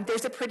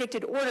 there's a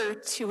predicted order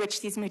to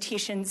which these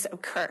mutations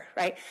occur,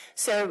 right?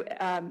 So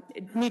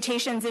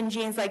mutations in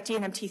genes like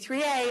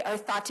DNMT3A are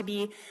thought to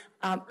be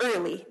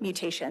early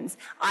mutations,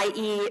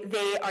 i.e.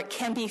 they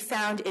can be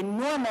found in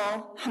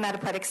normal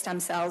hematopoietic stem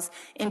cells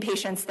in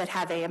patients that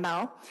have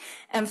AML.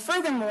 And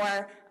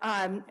furthermore,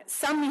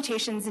 some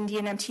mutations in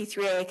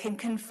DNMT3A can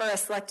confer a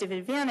selective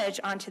advantage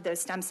onto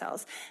those stem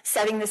cells,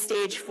 setting the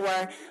stage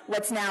for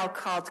what's now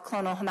called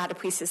clonal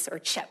hematopoiesis, or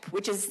CHIP,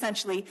 which is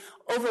essentially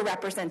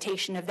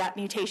overrepresentation of that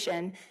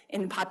mutation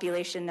in the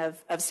population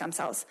of stem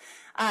cells.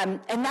 And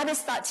that is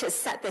thought to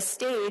set the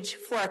stage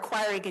for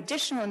acquiring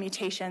additional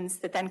mutations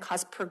that then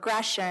cause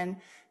progression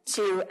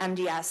to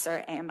MDS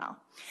or AML.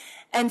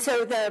 And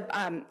so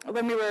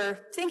when we were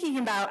thinking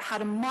about how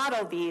to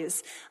model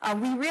these,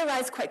 we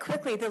realized quite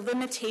quickly the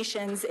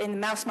limitations in the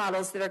mouse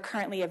models that are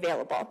currently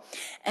available.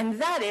 And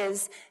that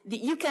is that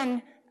you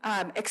can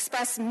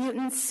express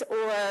mutants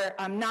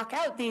or knock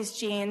out these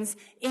genes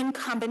in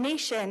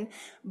combination,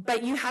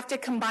 but you have to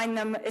combine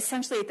them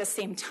essentially at the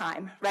same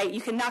time, right?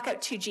 You can knock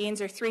out 2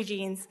 genes or 3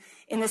 genes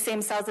in the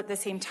same cells at the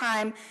same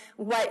time.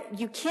 What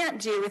you can't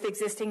do with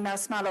existing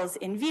mouse models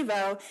in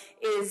vivo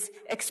is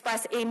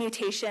express a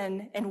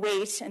mutation and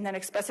wait, and then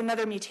express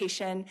another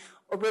mutation,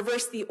 or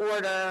reverse the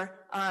order,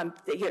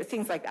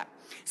 things like that.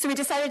 So we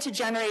decided to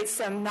generate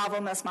some novel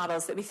mouse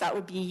models that we thought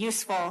would be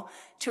useful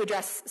to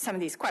address some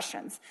of these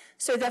questions.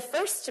 So the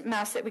first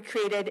mouse that we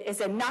created is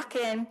a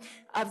knock-in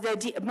of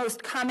the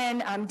most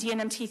common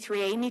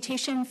DNMT3A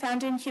mutation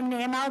found in human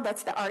AML.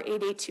 That's the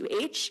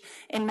R882H.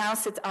 In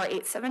mouse, it's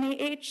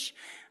R878H.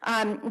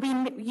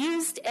 We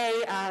used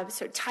a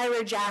sort of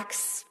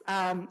Tyler-Jacks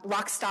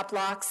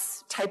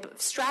lock-stop-locks type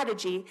of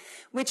strategy,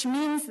 which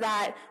means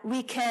that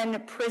we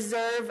can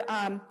preserve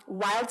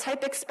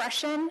wild-type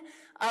expression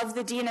of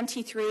the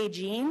DNMT3A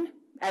gene,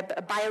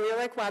 a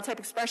biallelic wild-type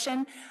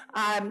expression,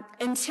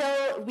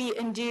 until we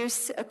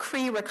induce a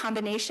Cree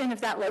recombination of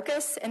that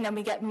locus, and then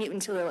we get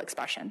mutant allele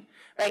expression,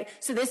 right?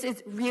 So this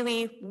is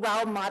really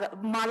well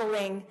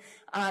modeling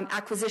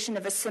acquisition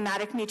of a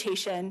somatic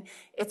mutation.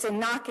 It's a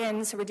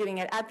knock-in, so we're doing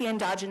it at the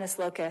endogenous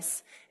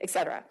locus, et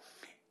cetera.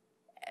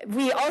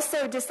 We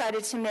also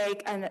decided to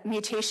make a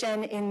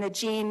mutation in the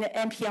gene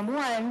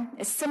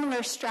NPM1, a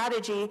similar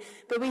strategy,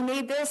 but we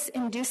made this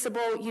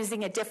inducible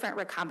using a different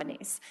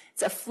recombinase.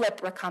 It's a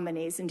flip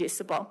recombinase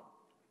inducible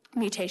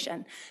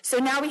mutation. So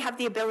now we have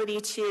the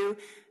ability to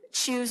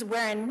choose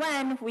where and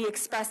when we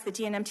express the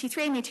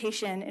DNMT3A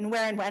mutation and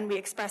where and when we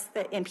express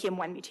the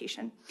NPM1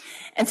 mutation.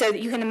 And so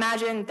you can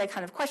imagine the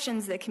kind of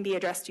questions that can be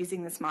addressed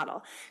using this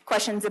model.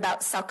 Questions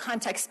about cell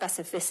context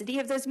specificity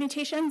of those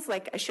mutations,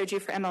 like I showed you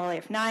for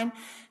MLAF9.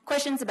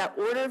 Questions about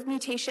order of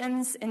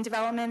mutations in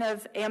development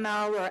of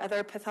AML or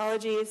other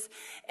pathologies.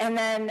 And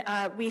then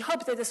we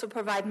hope that this will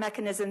provide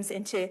mechanisms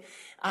into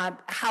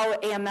how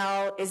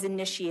AML is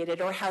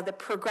initiated, or how the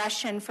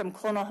progression from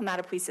clonal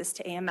hematopoiesis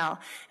to AML,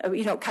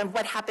 kind of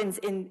what happens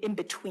in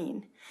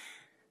between.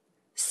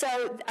 So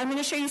I'm going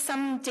to show you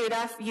some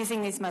data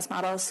using these mouse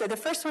models. So the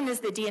first one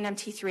is the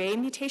DNMT3A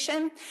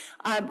mutation,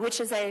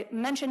 which, as I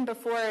mentioned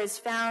before, is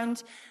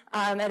found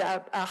at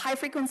a high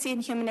frequency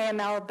in human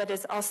AML, but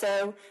is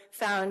also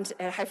found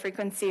at high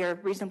frequency or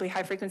reasonably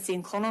high frequency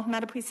in clonal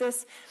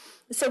hematopoiesis.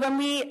 So when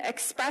we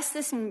express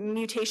this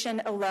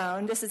mutation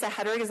alone, this is a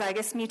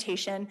heterozygous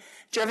mutation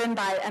driven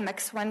by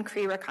MX1 Cre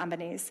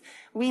recombinase.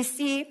 We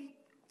see,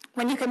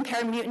 when you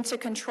compare mutant to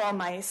control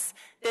mice,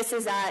 this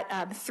is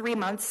at 3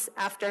 months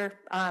after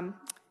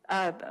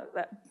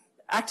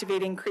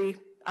activating Cre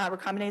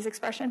recombinase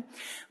expression.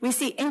 We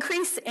see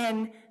increase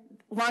in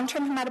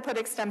long-term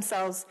hematopoietic stem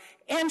cells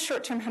and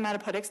short-term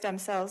hematopoietic stem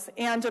cells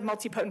and a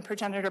multipotent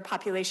progenitor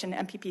population,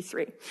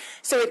 MPP3.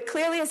 So it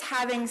clearly is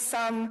having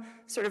some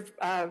sort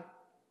of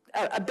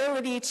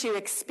ability to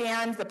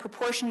expand the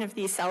proportion of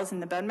these cells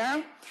in the bone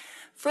marrow.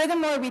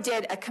 Furthermore, we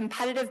did a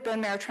competitive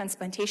bone marrow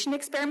transplantation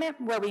experiment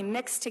where we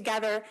mixed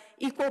together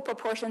equal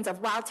proportions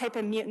of wild-type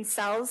and mutant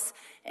cells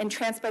and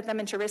transplant them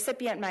into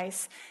recipient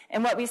mice.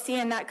 And what we see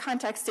in that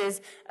context is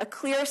a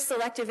clear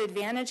selective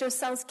advantage of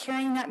cells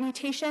carrying that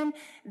mutation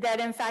that,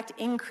 in fact,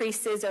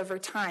 increases over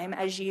time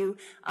as you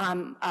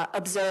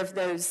observe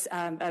those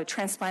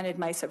transplanted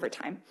mice over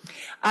time.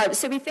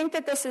 So we think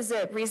that this is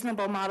a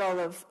reasonable model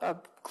of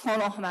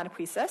clonal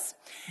hematopoiesis.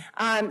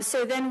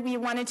 So then we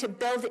wanted to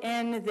build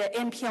in the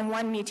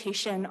NPM1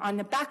 mutation on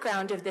the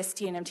background of this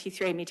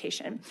DNMT3A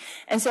mutation.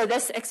 And so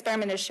this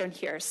experiment is shown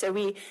here. So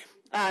we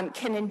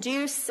can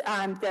induce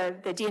the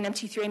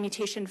DNMT3A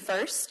mutation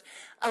first,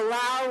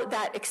 allow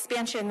that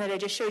expansion that I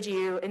just showed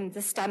you in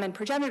the stem and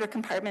progenitor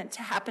compartment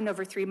to happen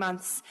over 3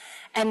 months,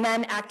 and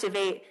then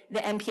activate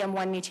the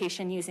NPM1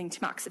 mutation using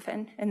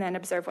tamoxifen, and then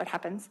observe what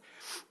happens.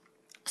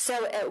 So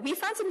we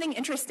found something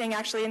interesting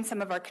actually in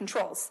some of our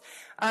controls.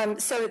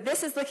 So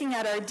this is looking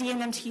at our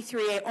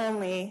DNMT3A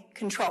only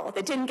control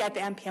that didn't get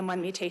the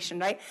NPM1 mutation,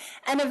 right?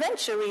 And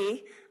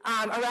eventually,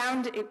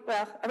 around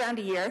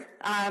a year,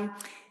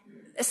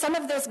 some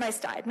of those mice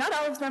died. Not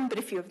all of them, but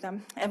a few of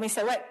them. And we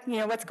said,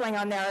 what's going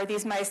on there? Are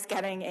these mice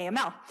getting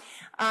AML?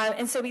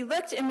 And so we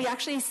looked, and we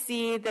actually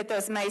see that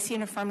those mice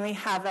uniformly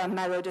have a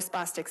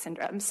myelodysplastic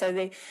syndrome.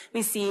 So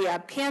we see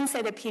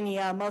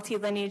pancytopenia,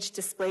 multilineage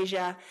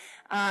dysplasia.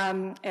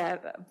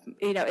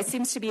 It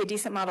seems to be a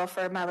decent model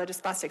for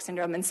myelodysplastic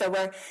syndrome. And so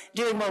we're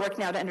doing more work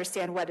now to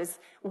understand what is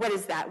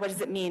that? What does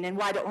it mean? And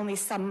why do only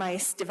some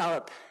mice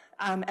develop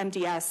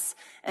MDS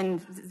and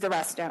the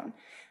rest don't?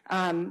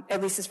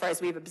 At least as far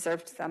as we've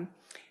observed them.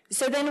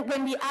 So then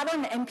when we add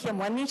on the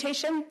NPM1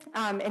 mutation,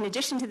 in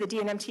addition to the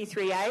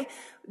DNMT3A,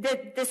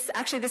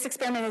 this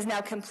experiment is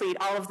now complete.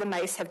 All of the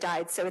mice have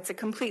died, so it's a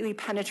completely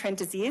penetrant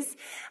disease,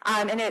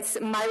 and it's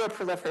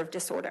myeloproliferative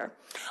disorder.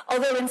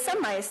 Although in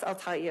some mice, I'll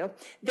tell you,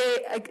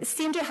 they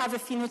seem to have a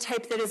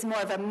phenotype that is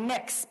more of a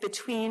mix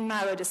between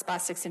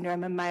myelodysplastic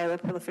syndrome and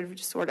myeloproliferative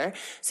disorder.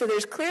 So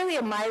there's clearly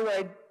a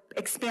myeloid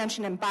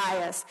expansion and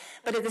bias,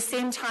 but at the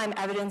same time,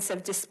 evidence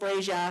of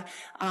dysplasia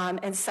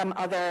and some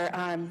other,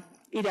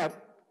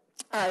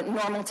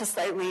 normal to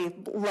slightly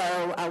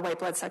low white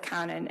blood cell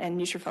count and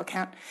neutrophil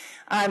count.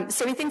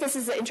 So we think this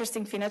is an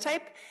interesting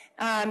phenotype.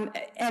 And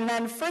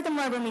then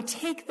furthermore, when we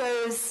take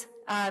those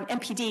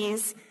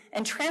MPDs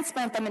and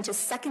transplant them into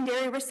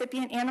secondary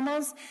recipient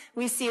animals,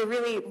 we see a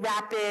really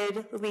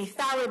rapid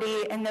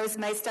lethality, and those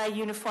mice die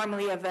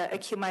uniformly of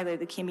acute myeloid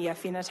leukemia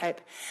phenotype.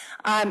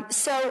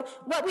 So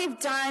what we've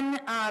done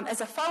as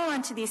a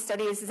follow-on to these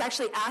studies is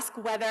actually ask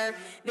whether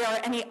there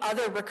are any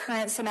other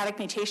recurrent somatic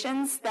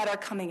mutations that are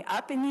coming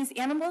up in these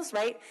animals,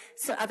 right?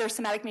 So other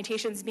somatic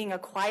mutations being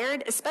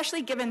acquired,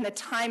 especially given the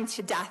time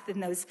to death in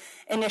those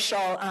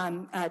initial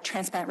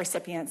transplant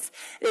recipients.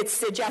 It's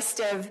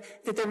suggestive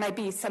that there might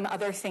be some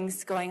other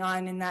things going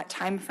on in that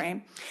time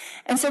frame.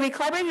 And so we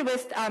collaborated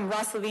with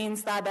Ross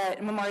Levine's lab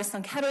at Memorial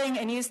Sloan Kettering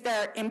and used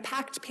their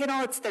IMPACT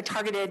panel. It's their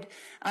targeted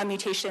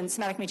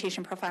somatic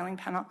mutation profiling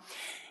panel.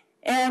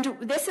 And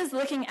this is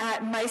looking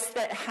at mice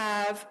that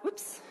have,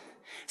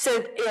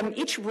 so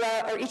each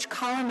row or each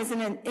column is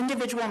in an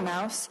individual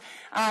mouse.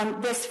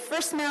 This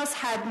first mouse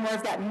had more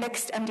of that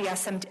mixed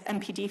MDS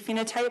MPD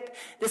phenotype.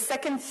 The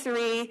second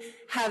 3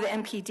 have the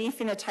MPD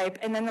phenotype,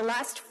 and then the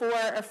last 4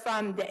 are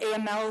from the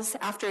AMLs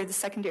after the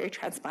secondary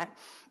transplant.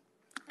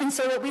 And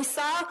so what we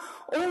saw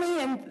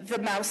only in the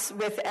mouse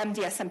with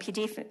MDS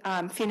MPD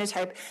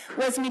phenotype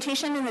was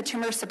mutation in the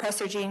tumor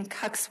suppressor gene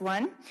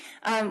CUX1,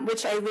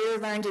 which I later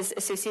learned is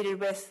associated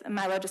with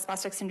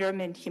myelodysplastic syndrome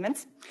in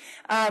humans.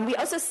 We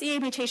also see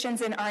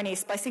mutations in RNA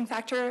splicing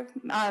factor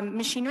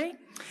machinery.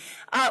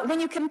 When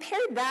you compare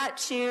that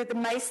to the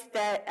mice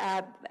that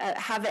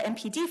have the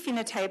MPD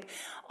phenotype,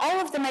 all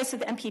of the mice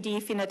with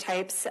MPD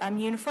phenotypes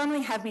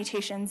uniformly have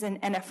mutations in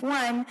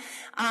NF1,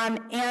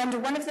 and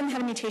one of them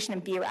had a mutation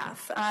in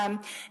BRAF. I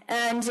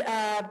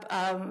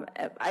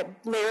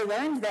later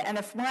learned that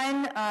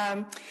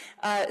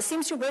NF1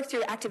 seems to work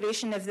through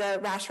activation of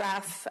the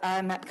RAS-RAF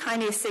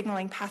kinase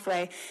signaling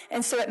pathway,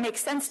 and so it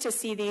makes sense to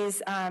see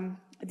these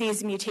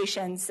these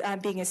mutations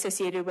being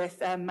associated with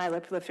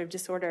myeloproliferative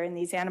disorder in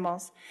these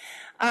animals.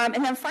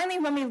 And then finally,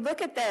 when we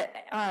look at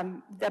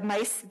the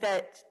mice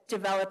that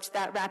developed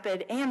that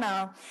rapid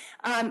AML,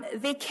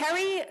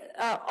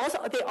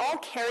 they all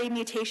carry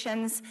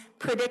mutations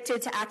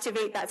predicted to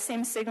activate that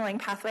same signaling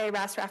pathway,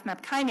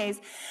 RAS-RAF-MAP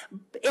kinase,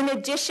 in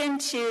addition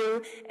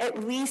to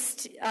at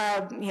least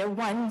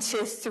 1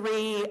 to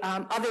 3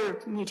 other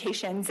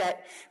mutations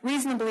at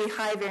reasonably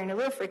high varying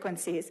allele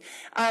frequencies.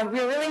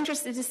 We're really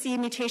interested to see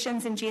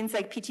mutations in genes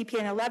like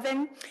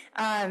PTPN11,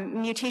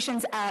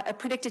 mutations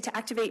predicted to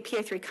activate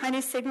PI3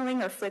 kinase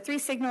signaling or FLT3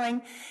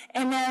 signaling,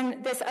 and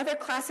then this other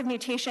class of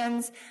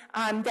mutations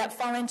that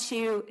fall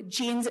into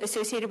genes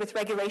associated with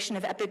regulation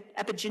of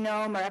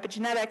epigenome or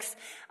epigenetics,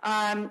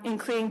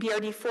 including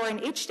BRD4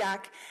 and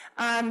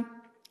HDAC.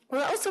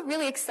 We're also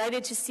really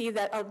excited to see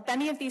that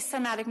many of these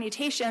somatic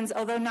mutations,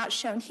 although not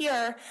shown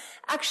here,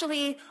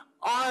 actually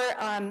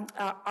are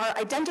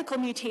identical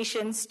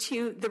mutations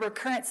to the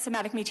recurrent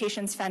somatic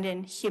mutations found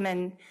in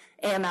human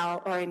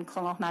AML or in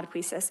clonal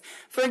hematopoiesis.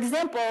 For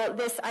example,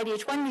 this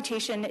IDH1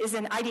 mutation is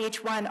an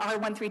IDH1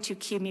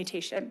 R132Q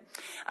mutation.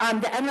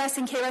 The NRAS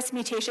and KRAS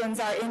mutations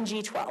are in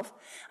G12,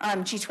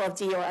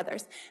 G12D or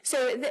others.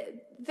 So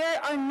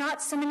there are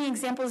not so many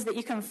examples that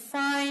you can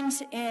find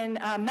in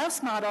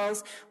mouse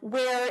models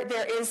where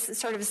there is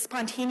sort of a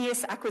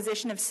spontaneous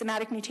acquisition of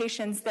somatic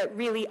mutations that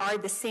really are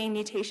the same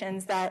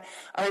mutations that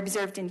are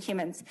observed in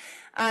humans.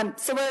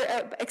 So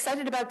we're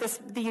excited about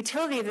the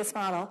utility of this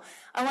model.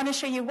 I want to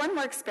show you one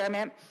more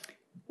experiment,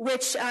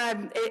 which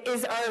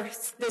is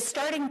the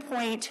starting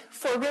point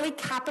for really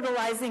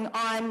capitalizing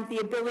on the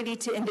ability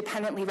to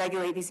independently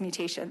regulate these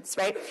mutations,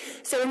 right?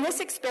 So in this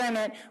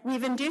experiment,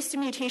 we've induced a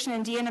mutation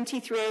in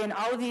DNMT3A in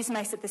all of these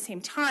mice at the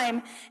same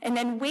time, and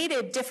then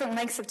waited different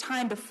lengths of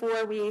time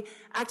before we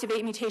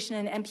activate mutation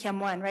in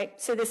NPM1, right?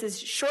 So this is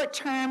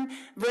short-term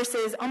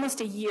versus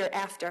almost a year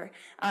after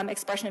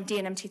expression of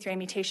DNMT3A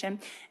mutation.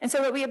 And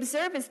so what we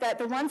observe is that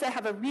the ones that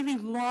have a really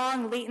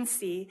long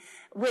latency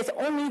with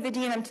only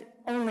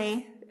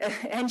the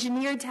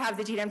engineered to have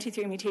the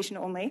DNMT3 mutation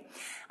only,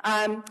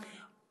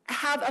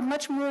 have a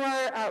much more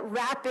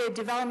rapid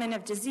development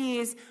of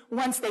disease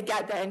once they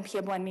get the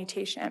NPM1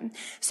 mutation.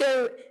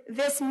 So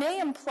this may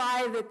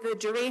imply that the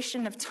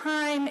duration of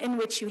time in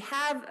which you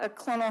have a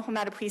clonal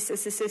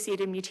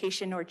hematopoiesis-associated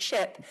mutation or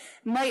CHIP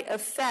might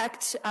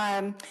affect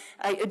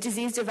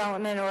disease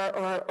development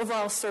or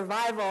overall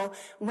survival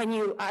when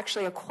you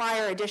actually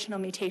acquire additional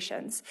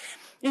mutations.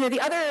 The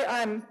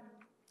other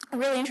a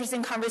really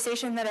interesting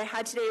conversation that I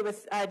had today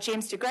with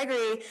James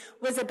DeGregory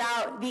was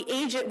about the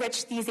age at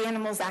which these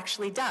animals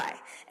actually die.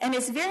 And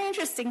it's very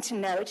interesting to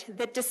note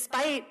that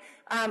despite,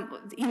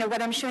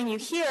 what I'm showing you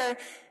here,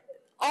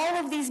 all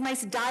of these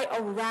mice die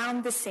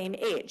around the same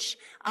age,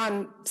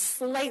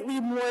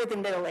 slightly more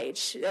than middle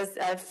age,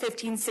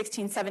 15,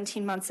 16,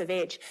 17 months of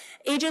age.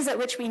 Ages at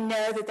which we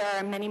know that there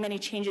are many, many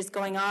changes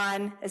going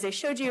on, as I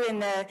showed you in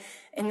the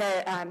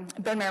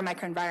bone marrow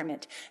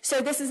microenvironment. So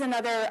this is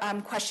another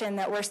question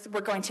that we're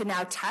going to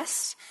now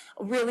test.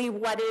 Really,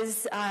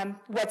 what's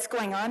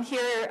going on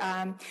here?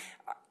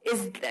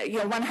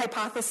 One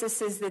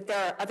hypothesis is that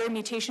there are other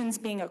mutations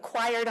being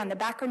acquired on the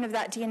background of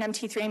that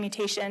DNMT3A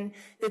mutation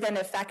that then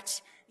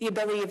affect the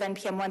ability of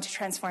NPM1 to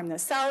transform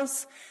those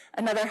cells.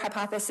 Another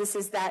hypothesis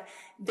is that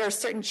there are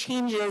certain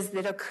changes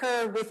that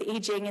occur with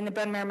aging in the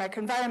bone marrow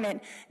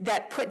microenvironment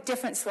that put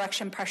different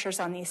selection pressures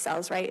on these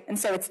cells, right? And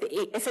so it's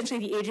essentially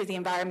the age of the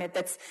environment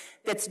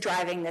that's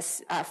driving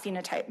this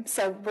phenotype.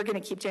 So we're going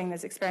to keep doing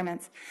those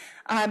experiments.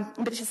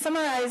 But to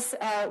summarize,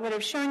 what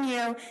I've shown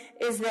you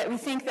is that we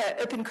think that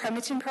open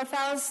chromatin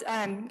profiles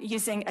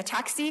using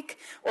ATAC-seq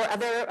or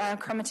other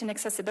chromatin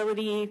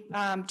accessibility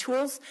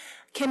tools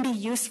can be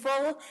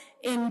useful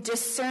in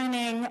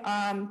discerning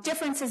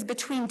differences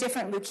between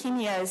different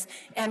leukemias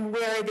and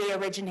where they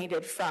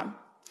originated from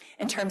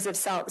in terms of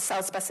cell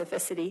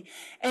specificity.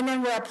 And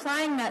then we're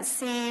applying that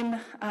same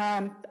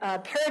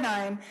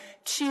paradigm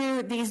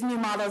to these new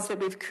models that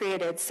we've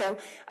created. So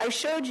I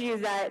showed you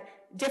that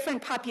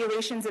different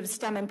populations of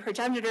stem and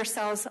progenitor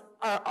cells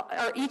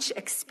are each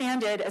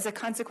expanded as a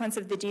consequence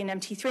of the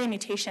DNMT3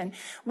 mutation.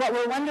 What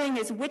we're wondering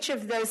is which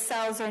of those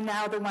cells are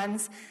now the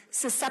ones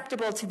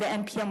susceptible to the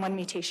NPM1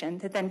 mutation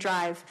that then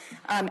drive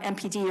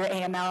MPD or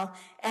AML,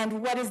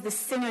 and what is the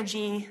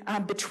synergy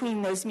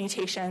between those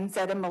mutations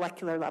at a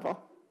molecular level.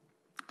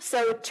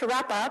 So to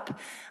wrap up,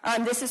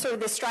 this is sort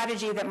of the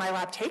strategy that my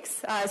lab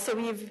takes. So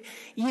we've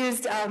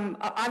used,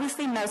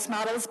 obviously, mouse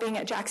models. Being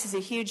at JAX is a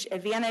huge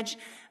advantage.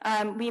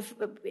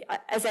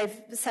 As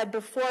I've said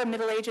before,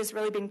 middle age has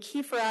really been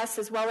key for us,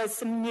 as well as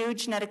some new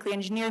genetically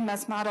engineered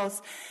mouse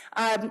models.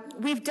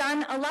 We've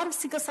done a lot of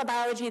single cell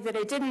biology that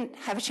I didn't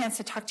have a chance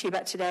to talk to you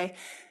about today.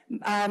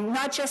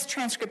 Not just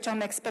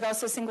transcriptomics, but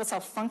also single-cell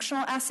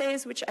functional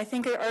assays, which I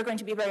think are going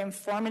to be very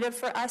informative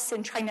for us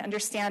in trying to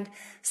understand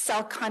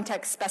cell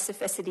context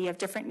specificity of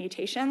different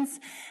mutations.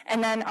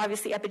 And then,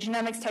 obviously,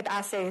 epigenomics-type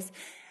assays.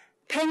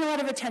 paying a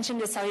lot of attention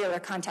to cellular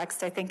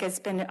context, I think, has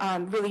been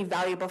really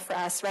valuable for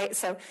us, right?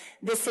 So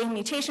the same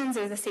mutations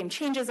or the same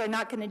changes are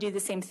not going to do the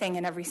same thing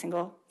in every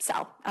single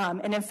cell,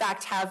 and in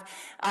fact have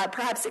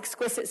perhaps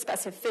exquisite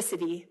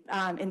specificity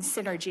in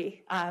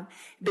synergy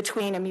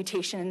between a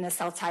mutation in the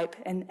cell type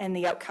and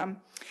the outcome.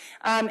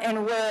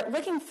 And we're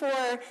looking for,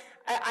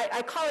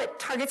 I call it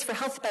targets for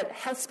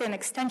health span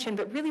extension,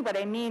 but really what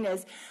I mean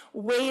is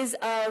ways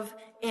of,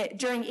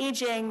 during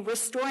aging,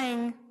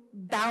 restoring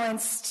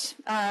balanced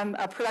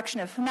production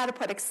of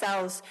hematopoietic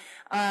cells,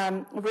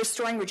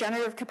 restoring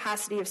regenerative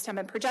capacity of stem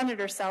and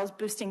progenitor cells,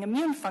 boosting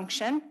immune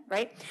function,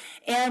 right?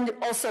 And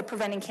also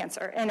preventing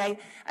cancer. And I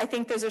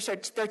think those are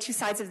they're two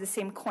sides of the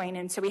same coin,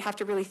 and so we have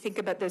to really think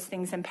about those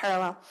things in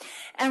parallel.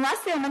 And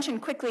lastly, I'll mention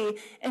quickly,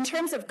 in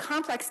terms of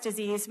complex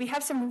disease, we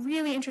have some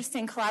really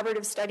interesting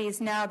collaborative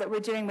studies now that we're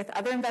doing with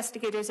other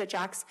investigators at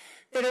JACS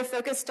that are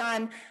focused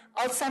on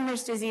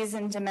Alzheimer's disease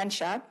and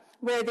dementia,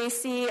 where they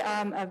see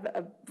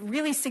a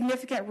really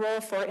significant role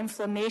for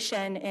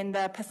inflammation in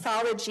the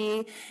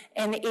pathology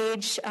and the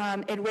age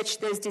in which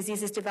those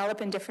diseases develop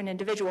in different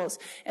individuals.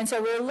 And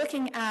so we're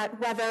looking at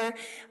whether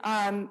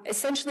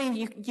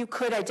essentially you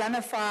could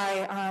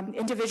identify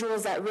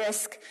individuals at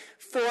risk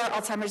for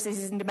Alzheimer's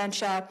disease and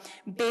dementia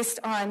based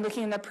on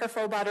looking in the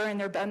peripheral blood or in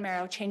their bone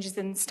marrow, changes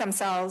in stem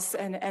cells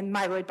and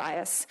myeloid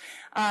bias,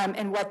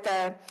 and what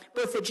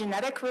both the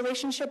genetic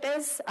relationship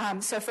is.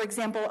 So for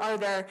example, are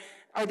there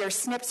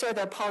SNPs or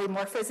there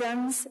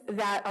polymorphisms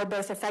that are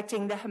both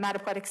affecting the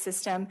hematopoietic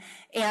system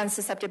and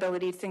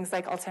susceptibility to things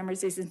like Alzheimer's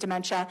disease and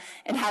dementia,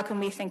 and how can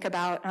we think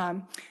about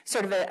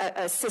sort of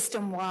a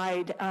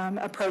system-wide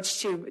approach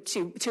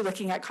to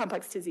looking at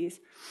complex disease?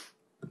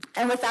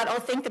 And with that,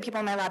 I'll thank the people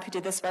in my lab who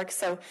did this work.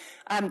 So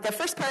the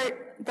first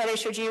part that I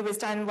showed you was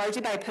done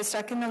largely by a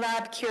postdoc in the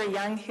lab, Kira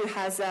Young, who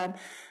has her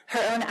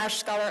own Ash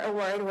Scholar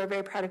Award. We're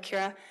very proud of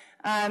Kira.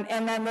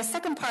 And then the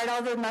second part,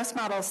 all the mouse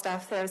model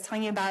stuff that I was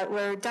telling you about,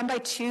 were done by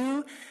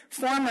two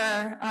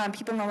former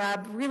people in the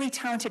lab, really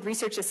talented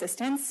research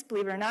assistants,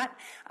 believe it or not,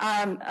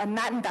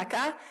 Matt and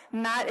Becca.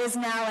 Matt is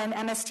now an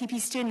MSTP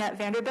student at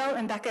Vanderbilt,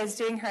 and Becca is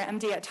doing her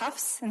MD at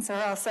Tufts, and so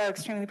we're also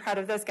extremely proud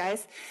of those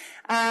guys.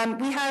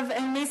 We have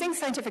amazing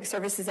scientific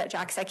services at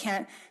JACS. I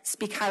can't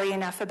speak highly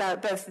enough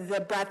about both the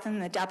breadth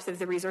and the depth of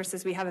the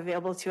resources we have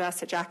available to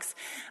us at JACS.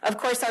 Of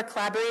course, our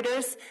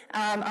collaborators,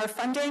 our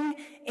funding,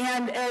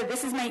 and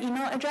this is my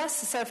email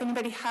address, so if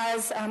anybody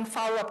has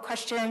follow-up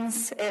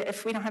questions,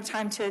 if we don't have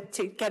time to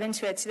get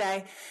into it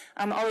today,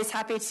 I'm always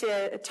happy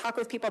to talk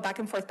with people back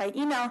and forth by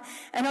email.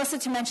 And also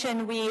to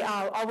mention, we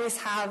always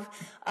have,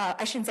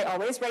 I shouldn't say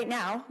always, right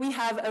now, we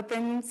have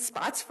open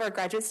spots for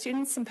graduate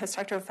students and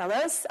postdoctoral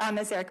fellows.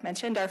 As Eric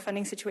mentioned, our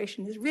funding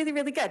situation is really,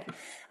 really good.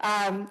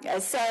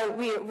 So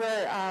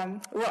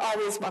we're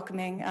always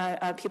welcoming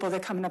people to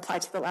come and apply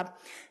to the lab.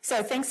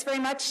 So thanks very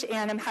much,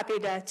 and I'm happy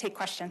to take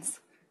questions.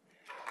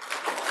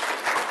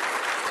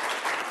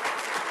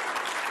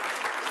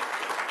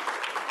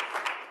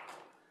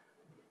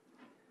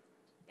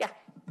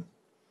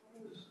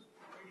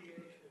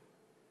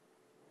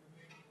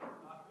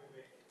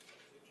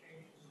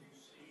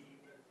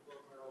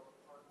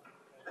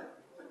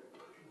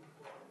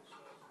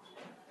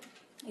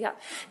 Yeah,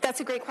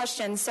 that's a great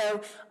question. So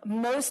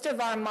most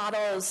of our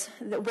models,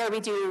 where we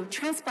do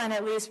transplant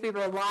at least, we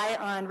rely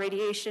on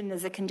radiation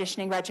as a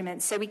conditioning regimen.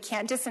 So we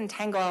can't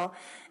disentangle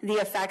the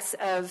effects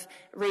of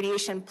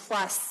radiation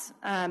plus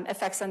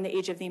effects on the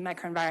age of the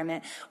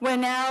microenvironment. We're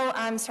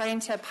now starting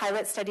to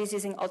pilot studies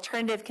using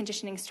alternative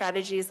conditioning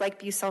strategies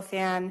like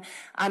busulfan,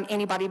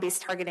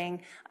 antibody-based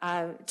targeting,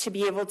 to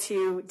be able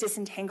to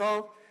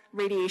disentangle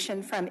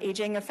radiation from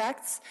aging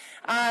effects.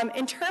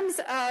 In terms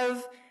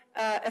of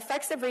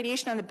effects of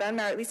radiation on the bone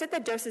marrow, at least at the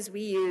doses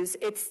we use,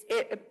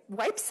 it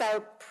wipes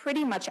out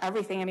pretty much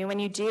everything. I mean, when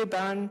you do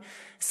bone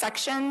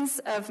sections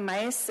of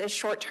mice,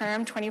 short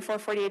term, 24,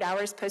 48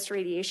 hours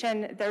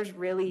post-radiation, there's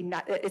really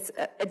not, it's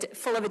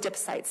full of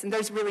adipocytes, and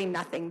there's really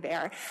nothing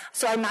there.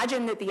 So I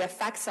imagine that the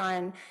effects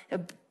on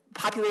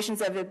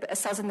populations of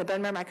cells in the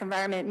bone marrow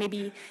microenvironment may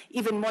be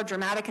even more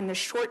dramatic in the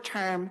short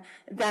term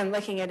than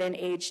looking at an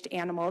aged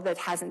animal that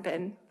hasn't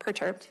been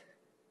perturbed.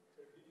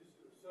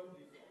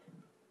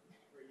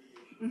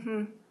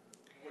 Mm-hmm.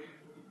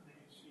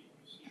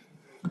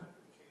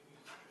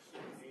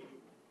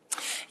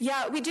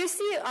 Yeah, we do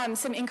see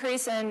some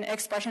increase in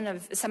expression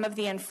of some of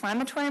the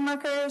inflammatory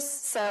markers.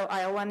 So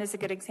IL-1 is a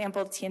good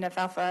example,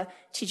 TNF-alpha,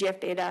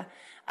 TGF-beta.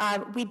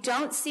 We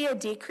don't see a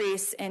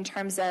decrease in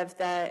terms of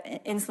the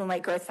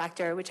insulin-like growth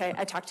factor, which I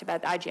talked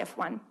about, the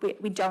IGF-1.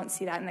 We don't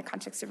see that in the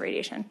context of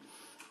radiation.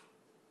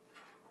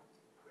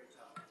 Great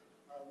talk.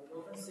 We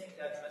often think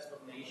that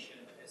transformation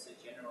is a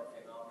general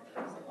phenomenon.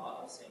 There's a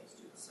lot of things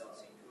to the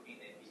cells,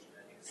 including the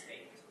epigenetic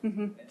state.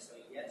 Mm-hmm. And so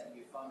yet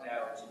we found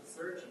out in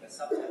searching a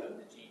subset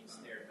of the genes,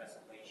 their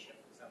methylation,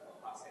 for example,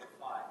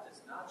 OXA5,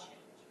 does not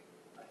change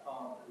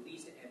upon at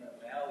least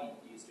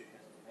MML-induced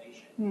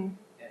transformation. Mm.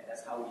 And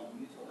that's how we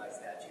utilize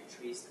that to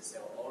trace the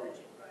cell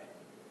origin, right?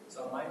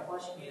 So my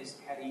question is,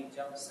 had you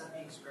done some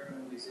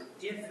experiment with a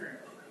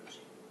different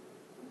origin,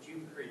 would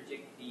you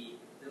predict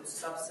those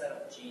subset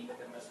of gene, the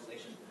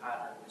methylation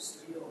pattern will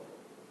still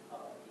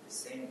be the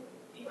same.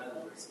 In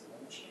other words, it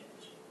won't change.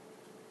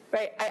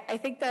 Right. I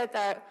think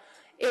that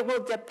it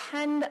will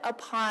depend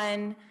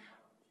upon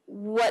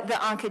what the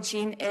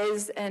oncogene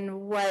is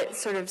and what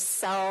sort of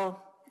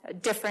cell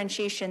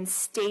differentiation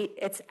state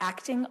it's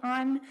acting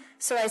on.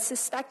 So I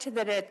suspect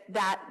that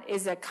that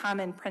is a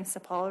common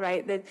principle,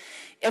 right? That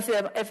if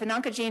an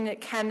oncogene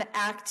can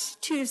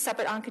act, two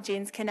separate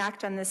oncogenes can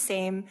act on the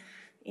same,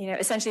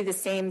 essentially the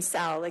same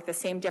cell, like the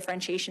same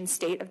differentiation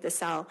state of the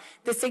cell.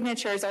 The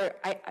signatures are,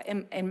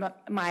 in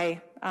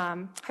my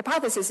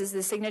hypothesis is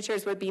the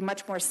signatures would be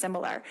much more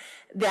similar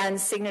than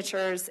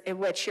signatures in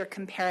which you're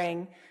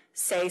comparing,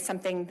 say,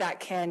 something that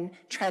can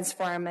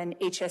transform an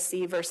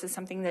HSC versus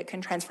something that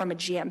can transform a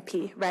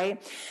GMP,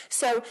 right?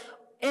 So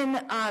in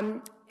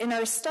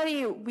our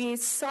study, we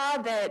saw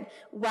that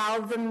while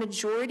the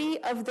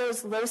majority of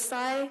those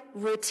loci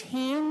were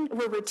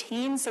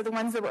retained, so the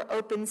ones that were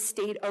open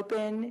stayed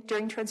open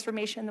during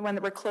transformation, the ones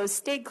that were closed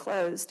stayed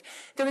closed,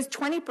 there was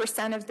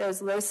 20% of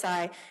those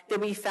loci that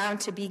we found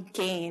to be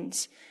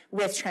gained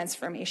with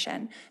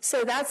transformation.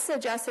 So that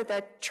suggested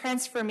that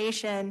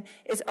transformation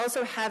is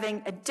also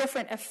having a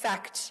different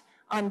effect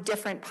on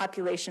different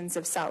populations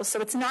of cells.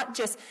 So it's not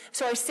just,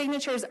 so our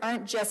signatures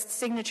aren't just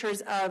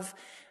signatures of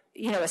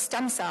a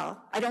stem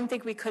cell. I don't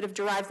think we could have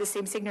derived the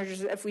same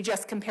signatures if we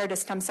just compared a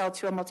stem cell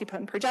to a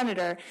multipotent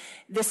progenitor.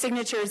 The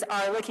signatures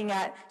are looking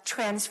at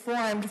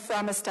transformed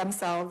from a stem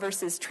cell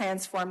versus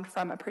transformed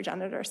from a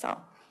progenitor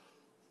cell.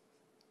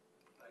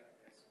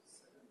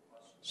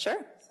 Sure.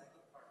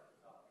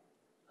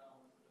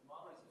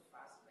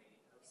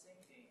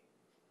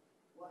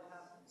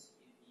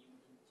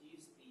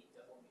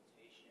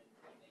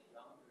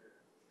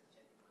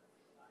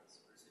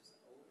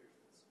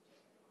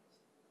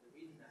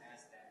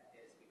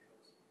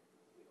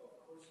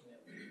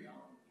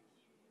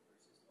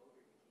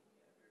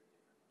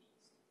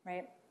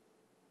 Right.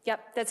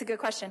 Yep, that's a good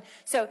question.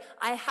 So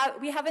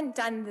we haven't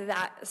done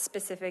that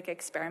specific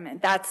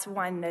experiment. That's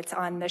one that's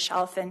on the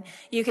shelf, and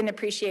you can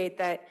appreciate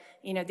that.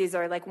 These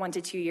are like 1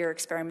 to 2 year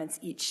experiments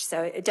each,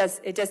 so it does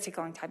take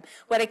a long time.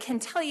 What I can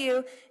tell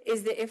you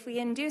is that if we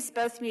induce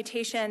both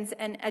mutations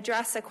and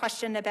address a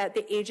question about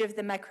the age of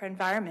the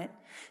microenvironment,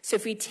 so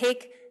if we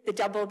take the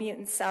double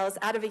mutant cells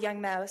out of a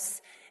young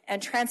mouse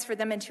and transfer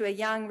them into a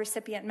young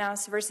recipient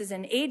mouse versus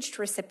an aged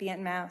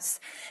recipient mouse,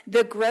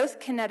 the growth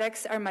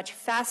kinetics are much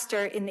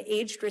faster in the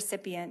aged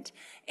recipient,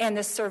 and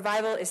the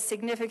survival is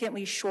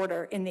significantly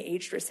shorter in the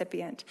aged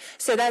recipient.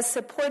 So that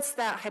supports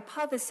that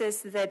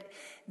hypothesis that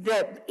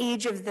the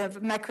age of the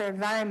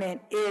microenvironment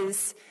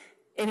is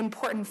an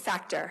important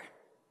factor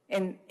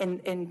in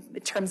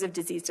terms of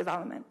disease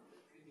development.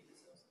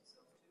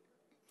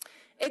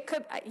 It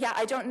could, yeah,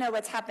 I don't know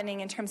what's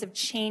happening in terms of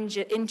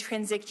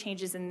intrinsic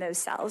changes in those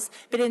cells,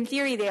 but in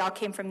theory, they all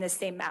came from the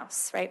same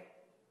mouse, right?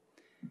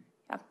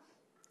 Yeah.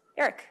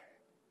 Eric.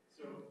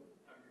 So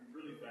I'm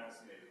really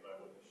fascinated by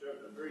what you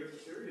showed. I'm very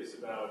curious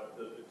about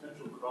the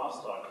potential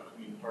crosstalk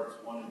between parts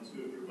 1 and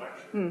 2 of your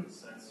lecture, in the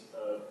sense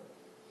of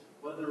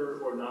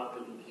whether or not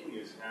the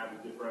leukemias have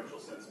a differential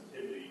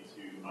sensitivity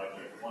to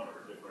IGF-1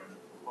 or a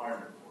differential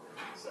requirement for it,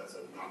 in the sense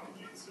that an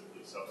oncogene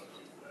simply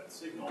substitutes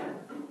signal,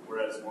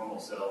 whereas normal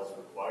cells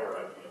require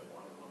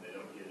IGF-1 when they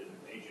don't get it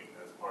in aging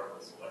as part of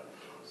the selective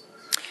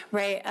process.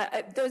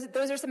 Right.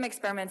 Those are some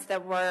experiments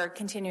that we're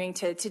continuing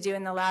to do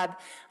in the lab.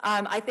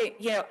 I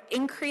think,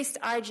 increased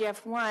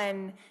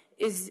IGF-1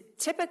 is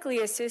typically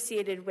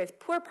associated with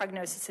poor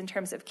prognosis in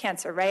terms of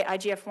cancer, right?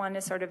 IGF-1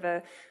 is sort of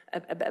a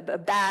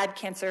bad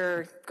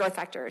cancer growth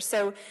factor.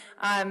 So,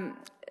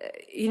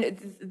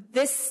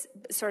 this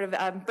sort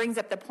of brings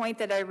up the point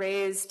that I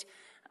raised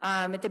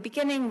at the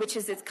beginning, which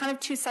is it's kind of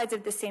two sides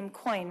of the same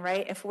coin,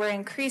 right? If we're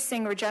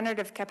increasing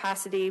regenerative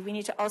capacity, we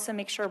need to also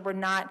make sure we're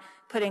not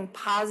putting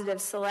positive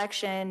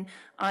selection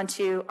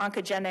onto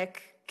oncogenic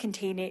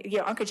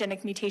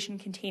mutation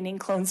containing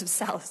clones of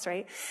cells,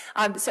 right?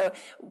 So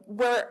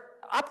we're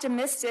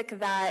optimistic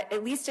that,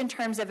 at least in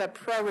terms of a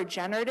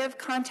pro-regenerative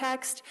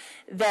context,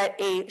 that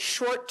a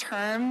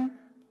short-term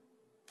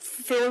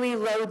fairly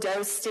low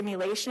dose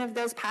stimulation of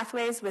those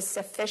pathways was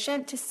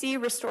sufficient to see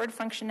restored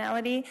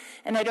functionality,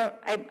 and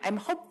I'm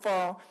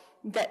hopeful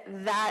that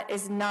that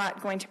is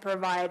not going to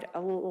provide a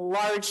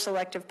large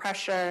selective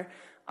pressure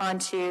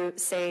onto,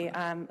 say,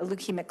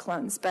 leukemic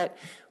clones, but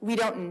we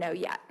don't know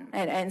yet,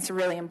 and it's a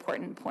really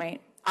important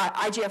point.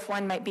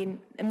 IGF-1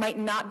 might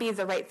not be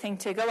the right thing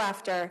to go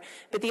after,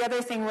 but the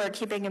other thing we're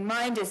keeping in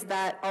mind is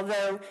that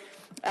although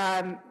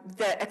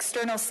the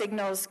external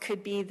signals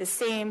could be the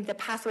same, the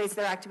pathways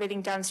that are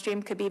activating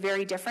downstream could be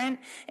very different,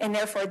 and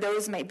therefore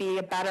those might be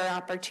a better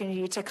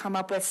opportunity to come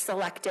up with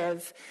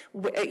selective,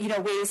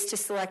 ways to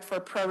select for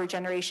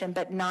pro-regeneration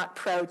but not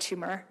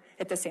pro-tumor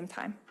at the same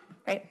time,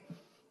 right?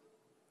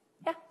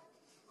 Yeah?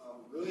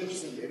 Really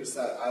interesting data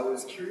set. I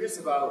was curious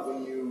about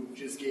when you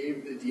just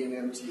gave the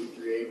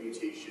DNMT3A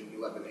mutation, you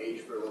let them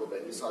age for a little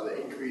bit, you saw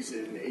the increase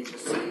in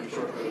HSC,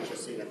 short-term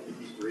HSC and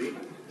FPP3.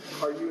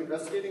 Are you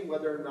investigating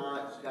whether or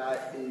not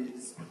that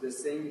is the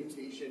same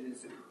mutation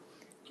is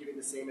giving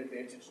the same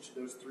advantage to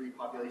those three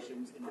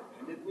populations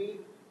independently?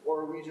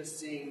 Or are we just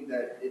seeing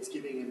that it's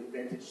giving an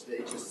advantage to the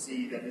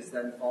HSC that is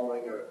then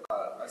following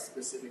a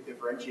specific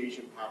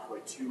differentiation pathway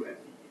to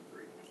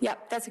NPV3?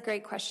 Yep, that's a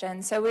great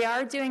question. So we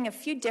are doing a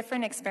few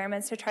different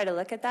experiments to try to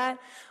look at that.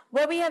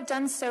 What we have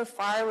done so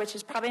far, which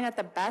is probably not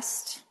the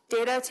best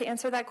data to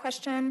answer that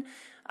question,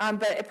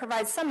 but it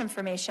provides some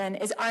information,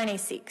 is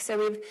RNA-seq. So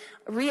we've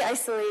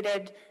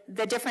re-isolated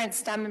the different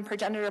stem and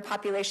progenitor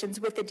populations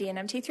with the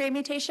DNMT3A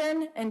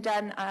mutation and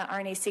done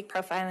RNA-seq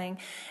profiling.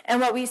 And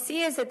what we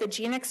see is that the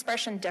gene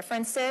expression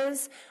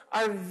differences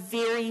are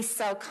very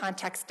cell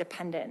context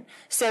dependent.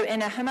 So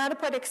in a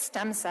hematopoietic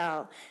stem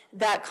cell,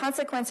 that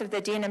consequence of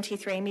the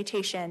DNMT3A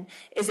mutation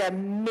is a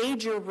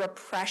major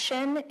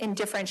repression in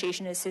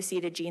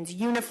differentiation-associated genes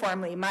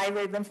uniformly.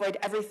 Myeloid, lymphoid,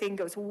 everything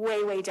goes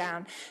way, way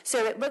down.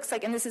 So it looks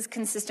like, and this is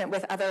consistent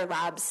with other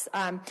labs,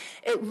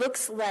 it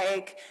looks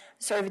like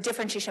sort of a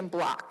differentiation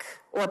block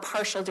or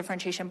partial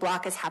differentiation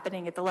block is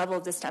happening at the level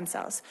of the stem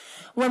cells.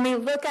 When we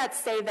look at,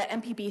 say, the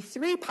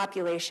MPB3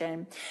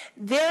 population,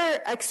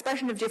 their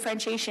expression of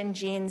differentiation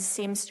genes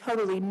seems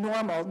totally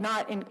normal,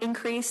 not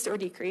increased or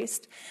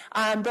decreased.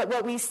 But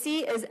what we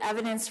see is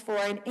evidence for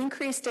an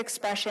increased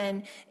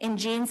expression in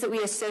genes that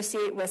we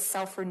associate with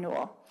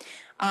self-renewal.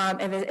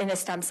 In a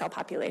stem cell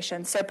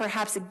population. So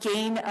perhaps a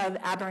gain of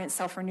aberrant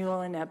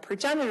self-renewal in a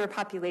progenitor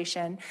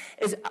population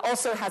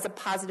also has a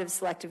positive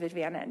selective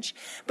advantage.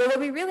 But what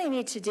we really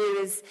need to do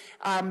is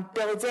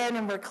build in,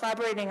 and we're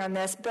collaborating on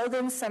this, build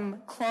in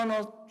some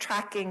clonal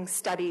tracking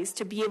studies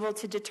to be able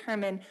to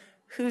determine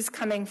who's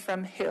coming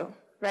from who,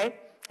 right?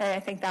 And I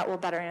think that will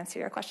better answer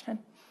your question.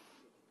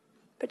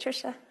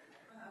 Patricia?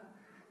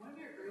 One of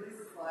your early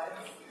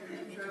slides in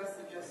the intro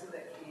suggested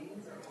that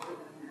canes are older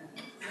than men.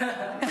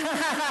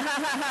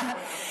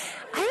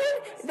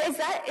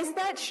 Is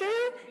that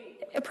true?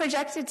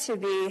 Projected to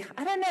be.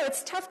 I don't know.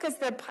 It's tough because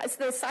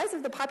the size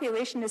of the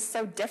population is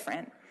so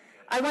different.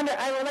 I would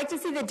like to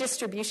see the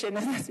distribution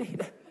of the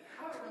data.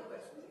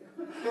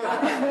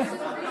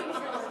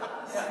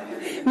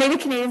 Maybe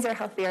Canadians are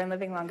healthier and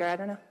living longer. I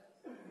don't know.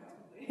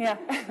 Yeah.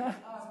 But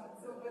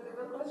the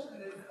real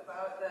question is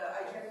about the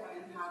IGF-1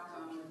 impact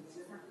on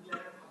different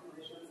progenitor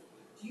populations.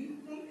 Do you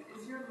think,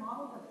 is your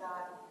model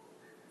that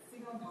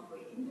signaling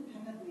pathway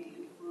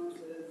independently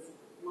influences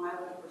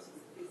myeloid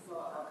versus B-cell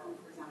outcome,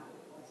 for example,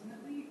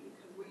 ultimately?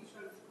 Because what you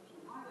showed us in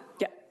the myeloid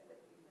context, that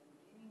you're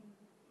maintaining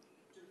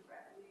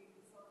directly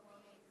B-cell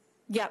clones.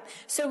 Yeah,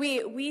 so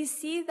we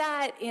see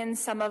that in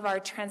some of our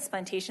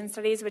transplantation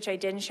studies, which I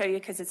didn't show you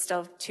because it's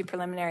still too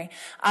preliminary.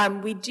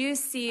 We do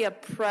see a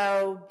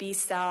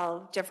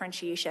pro-B-cell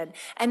differentiation,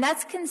 and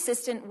that's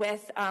consistent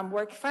with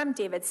work from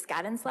David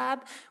Scadden's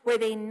lab, where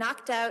they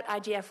knocked out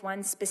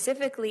IGF-1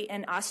 specifically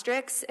in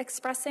ostrix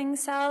expressing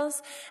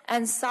cells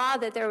and saw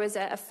that there was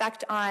an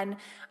effect on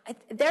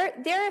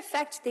their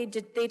effect they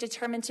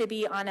determined to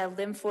be on a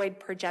lymphoid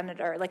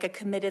progenitor, like a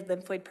committed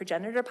lymphoid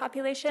progenitor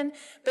population,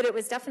 but it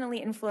was definitely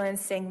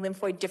influencing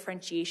lymphoid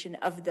differentiation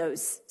of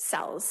those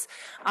cells.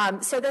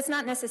 So that's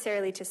not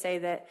necessarily to say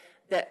that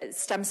the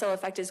stem cell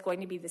effect is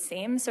going to be the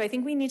same. So I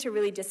think we need to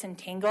really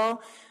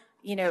disentangle,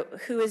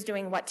 who is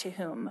doing what to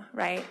whom,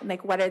 right?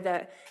 Like what are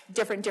the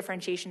different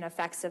differentiation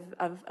effects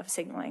of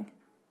signaling?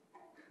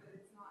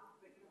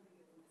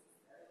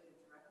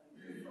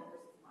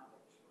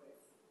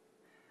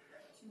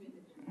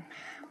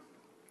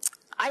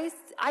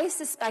 I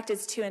suspect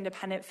it's two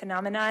independent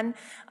phenomenon,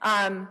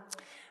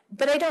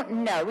 but I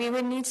don't know. We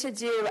would need to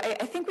do,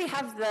 I think we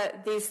have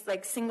these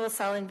like single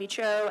cell in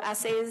vitro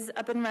assays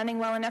up and running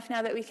well enough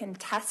now that we can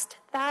test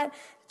that,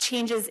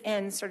 changes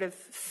in sort of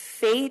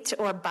fate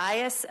or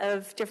bias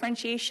of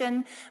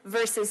differentiation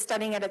versus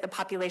studying it at the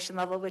population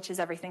level, which is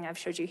everything I've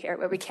showed you here,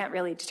 where we can't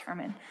really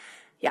determine.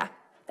 Yeah,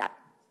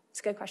 that's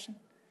a good question.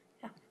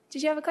 Yeah.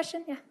 Did you have a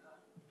question? Yeah.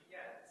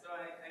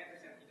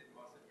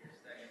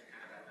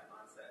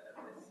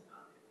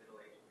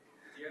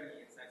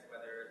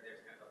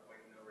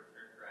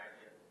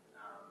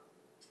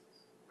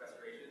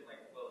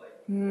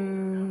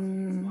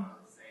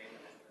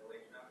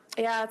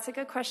 Yeah, it's a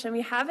good question. Do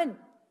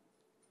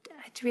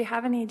we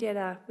have any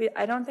data?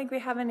 I don't think we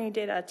have any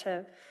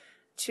data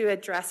to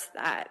address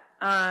that.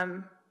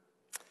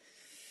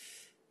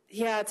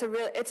 Yeah, it's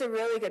a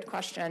really good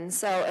question.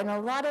 So in a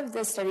lot of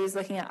the studies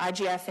looking at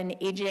IGF and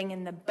aging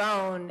in the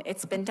bone,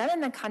 it's been done in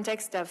the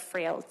context of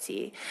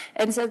frailty.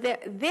 And so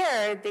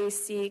there they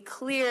see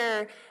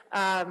clear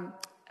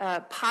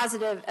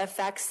positive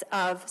effects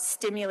of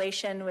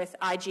stimulation with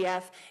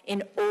IGF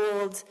in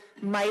old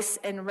mice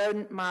and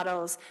rodent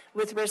models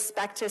with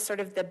respect to sort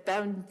of the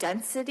bone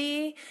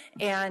density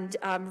and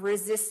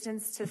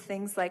resistance to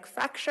things like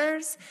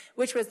fractures,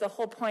 which was the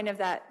whole point of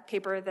that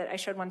paper that I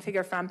showed one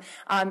figure from.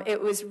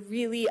 It was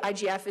really,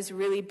 IGF is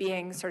really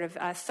being sort of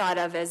thought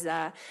of as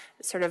a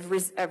sort of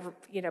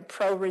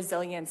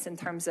pro-resilience in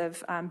terms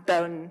of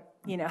bone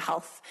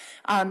health.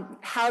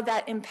 How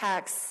that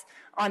impacts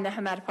on the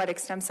hematopoietic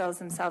stem cells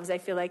themselves. I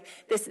feel like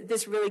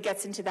this really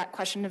gets into that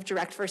question of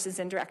direct versus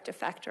indirect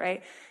effect,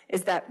 right?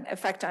 Is that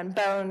effect on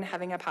bone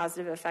having a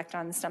positive effect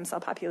on the stem cell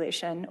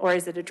population, or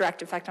is it a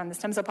direct effect on the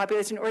stem cell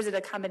population, or is it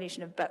a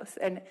combination of both?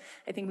 And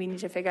I think we need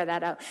to figure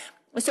that out.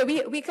 So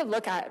we could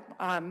look at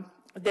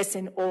this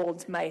in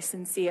old mice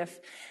and see if,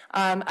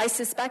 I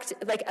suspect,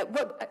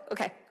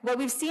 what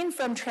we've seen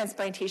from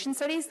transplantation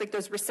studies, like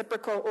those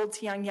reciprocal old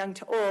to young, young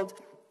to old,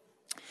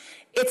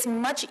 it's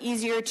much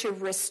easier to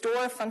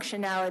restore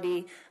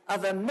functionality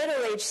of a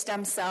middle-aged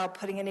stem cell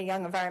putting in a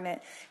young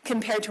environment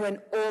compared to an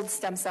old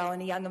stem cell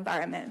in a young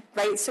environment,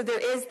 right? So there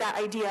is that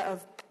idea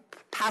of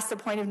past the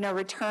point of no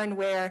return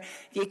where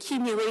the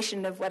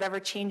accumulation of whatever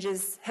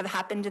changes have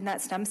happened in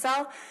that stem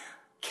cell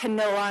can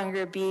no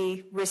longer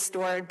be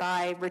restored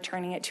by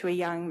returning it to a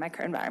young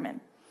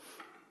microenvironment.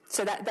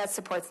 So that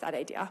supports that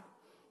idea.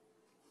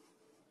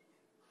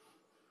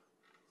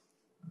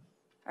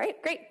 All right,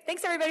 great.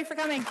 Thanks everybody for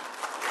coming.